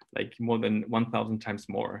you like more than 1,000 times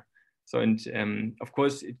more. So, and of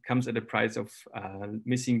course, it comes at a price of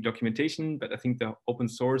missing documentation, but I think the open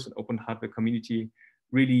source and open hardware community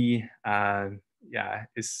really,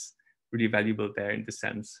 is really valuable there in the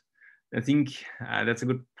sense. I think that's a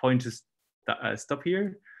good point to stop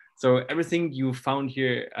here. So everything you found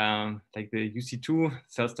here, like the UC2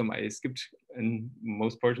 Cellstorm, I skipped in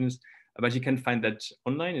most portions, but you can find that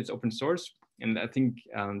online. It's open source, and I think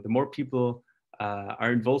the more people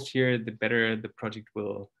are involved here, the better the project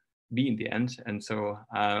will be in the end. And so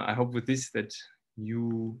I hope with this that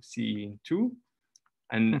you see too.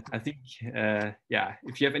 And I think, yeah,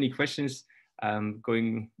 if you have any questions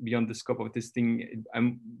going beyond the scope of this thing,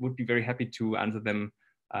 I would be very happy to answer them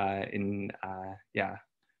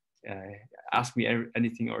ask me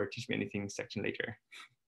anything or teach me anything section later.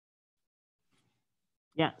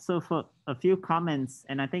 Yeah, so for a few comments,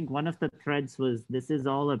 and I think one of the threads was, this is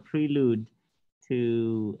all a prelude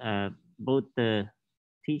to both the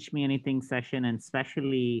Teach Me Anything session and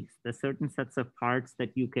especially the certain sets of parts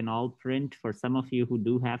that you can all print for some of you who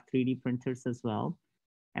do have 3D printers as well.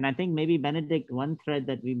 And I think maybe Benedict, one thread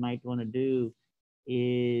that we might want to do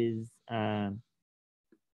is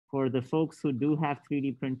for the folks who do have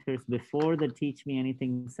 3D printers, before the Teach Me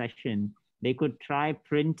Anything session, they could try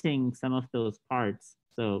printing some of those parts.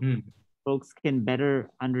 So folks can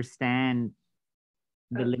better understand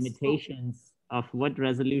the limitations of what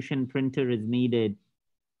resolution printer is needed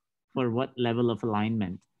for what level of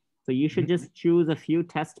alignment. So you should just choose a few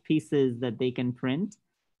test pieces that they can print.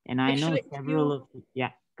 And I know several of,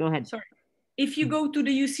 yeah, go ahead. Sorry. If you go to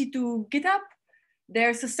the UC2 GitHub,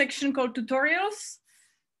 there's a section called tutorials.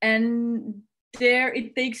 And there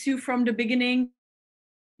it takes you from the beginning,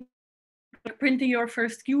 printing your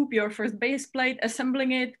first cube, your first base plate,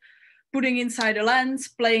 assembling it, putting inside a lens,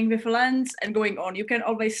 playing with a lens, and going on. You can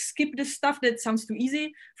always skip the stuff that sounds too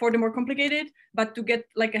easy for the more complicated, but to get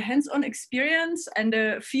like a hands-on experience and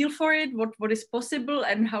a feel for it, what is possible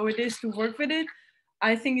and how it is to work with it,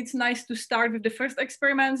 I think it's nice to start with the first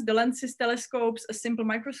experiments, the lenses, telescopes, a simple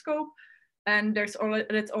microscope, and that's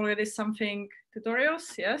already something,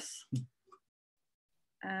 tutorials, yes.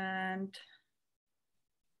 And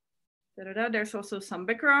there's also some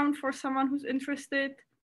background for someone who's interested.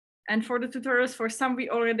 And for the tutorials, for some, we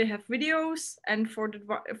already have videos. And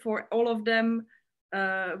for all of them,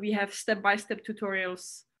 we have step-by-step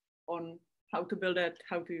tutorials on how to build it,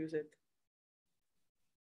 how to use it.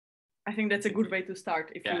 I think that's a good way to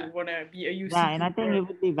start if you want to be a user. Yeah, and I think it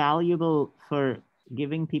would be valuable for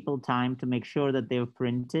giving people time to make sure that they've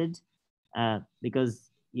printed,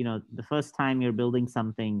 because the first time you're building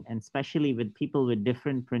something, and especially with people with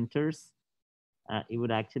different printers, it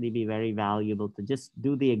would actually be very valuable to just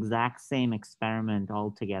do the exact same experiment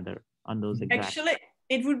all together on those exact. Actually,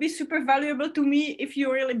 it would be super valuable to me if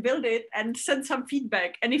you really build it and send some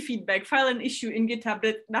feedback, any feedback, file an issue in GitHub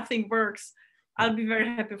that nothing works. I'll be very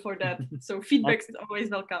happy for that. So feedback is always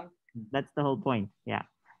welcome. That's the whole point, yeah.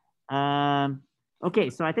 Okay,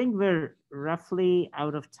 so I think we're roughly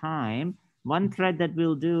out of time. One thread that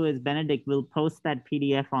we'll do is Benedict will post that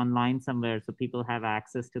PDF online somewhere so people have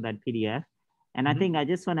access to that PDF. And I think I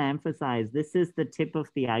just want to emphasize, this is the tip of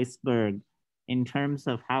the iceberg in terms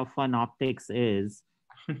of how fun optics is.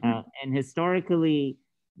 And historically,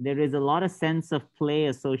 there is a lot of sense of play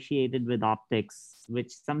associated with optics,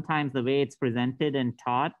 which sometimes the way it's presented and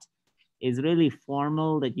taught is really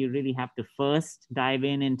formal, that you really have to first dive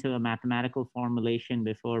into a mathematical formulation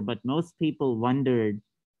before, but most people wondered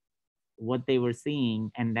what they were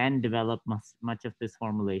seeing and then develop much of this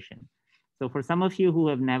formulation. So for some of you who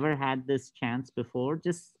have never had this chance before,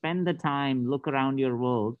 just spend the time, look around your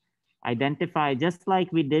world, identify, just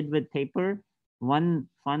like we did with paper. One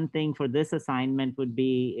fun thing for this assignment would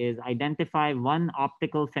be is identify one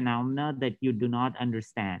optical phenomena that you do not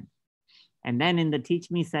understand. And then in the Teach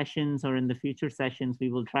Me sessions or in the future sessions, we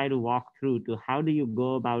will try to walk through to how do you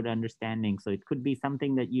go about understanding. So it could be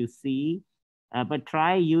something that you see, but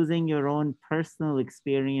try using your own personal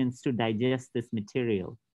experience to digest this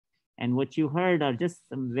material. And what you heard are just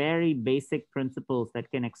some very basic principles that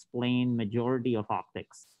can explain majority of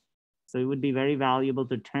optics. So it would be very valuable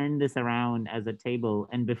to turn this around as a table.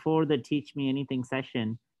 And before the Teach Me Anything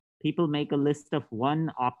session, people make a list of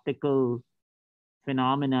one optical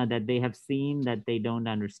phenomena that they have seen that they don't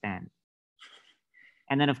understand.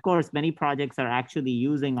 And then of course, many projects are actually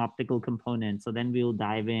using optical components. So then we'll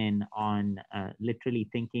dive in on literally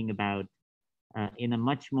thinking about in a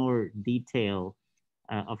much more detail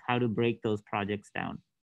of how to break those projects down.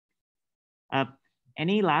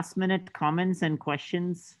 Any last minute comments and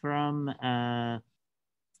questions from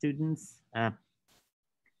students?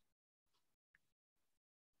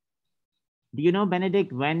 Do you know,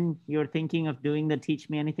 Benedict, when you're thinking of doing the Teach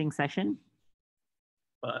Me Anything session?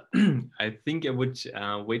 I think I would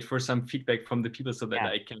wait for some feedback from the people so that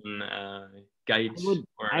I can guide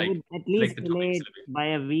I would at least delay it by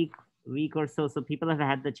a week or so people have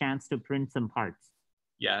had the chance to print some parts.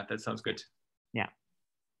 Yeah, that sounds good. Yeah.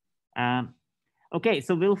 Okay,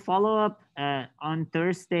 so we'll follow up on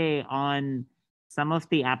Thursday on some of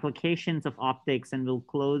the applications of optics, and we'll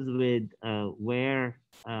close with where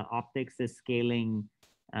optics is scaling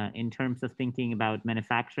in terms of thinking about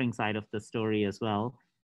manufacturing side of the story as well.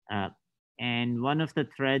 And one of the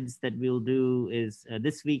threads that we'll do is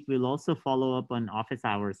this week, we'll also follow up on office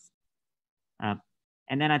hours.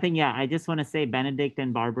 And then I think, yeah, I just want to say, Benedict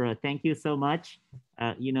and Barbara, thank you so much.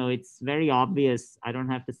 You know, it's very obvious, I don't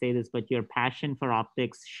have to say this, but your passion for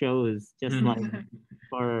optics shows, just like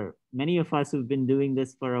for many of us who've been doing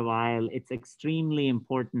this for a while. It's extremely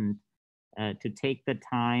important to take the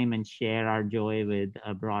time and share our joy with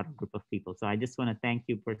a broad group of people. So I just want to thank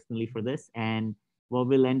you personally for this. And what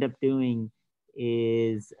we'll end up doing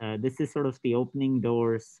is, this is sort of the opening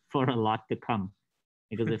doors for a lot to come.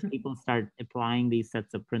 Because if people start applying these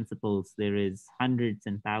sets of principles, there is hundreds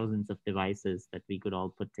and thousands of devices that we could all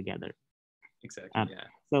put together. Exactly, yeah.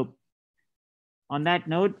 So on that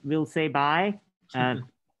note, we'll say bye.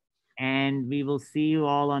 And we will see you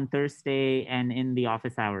all on Thursday and in the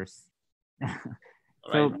office hours. All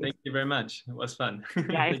right, thank you very much. It was fun.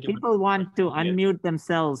 Yeah, if people want to unmute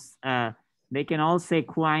themselves, they can all say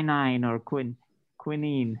quinine or quinine.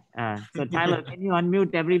 So Tyler, can you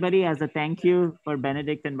unmute everybody as a thank you for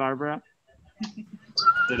Benedict and Barbara?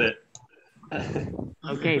 Did it.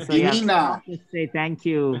 Okay, so yeah, just say thank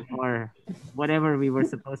you or whatever we were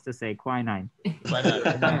supposed to say, quinine.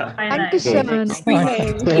 Thank you so much.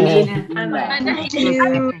 Thank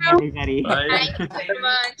you, everybody. Bye. Thank you very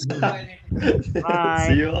much. Bye.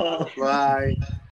 See you all. Bye.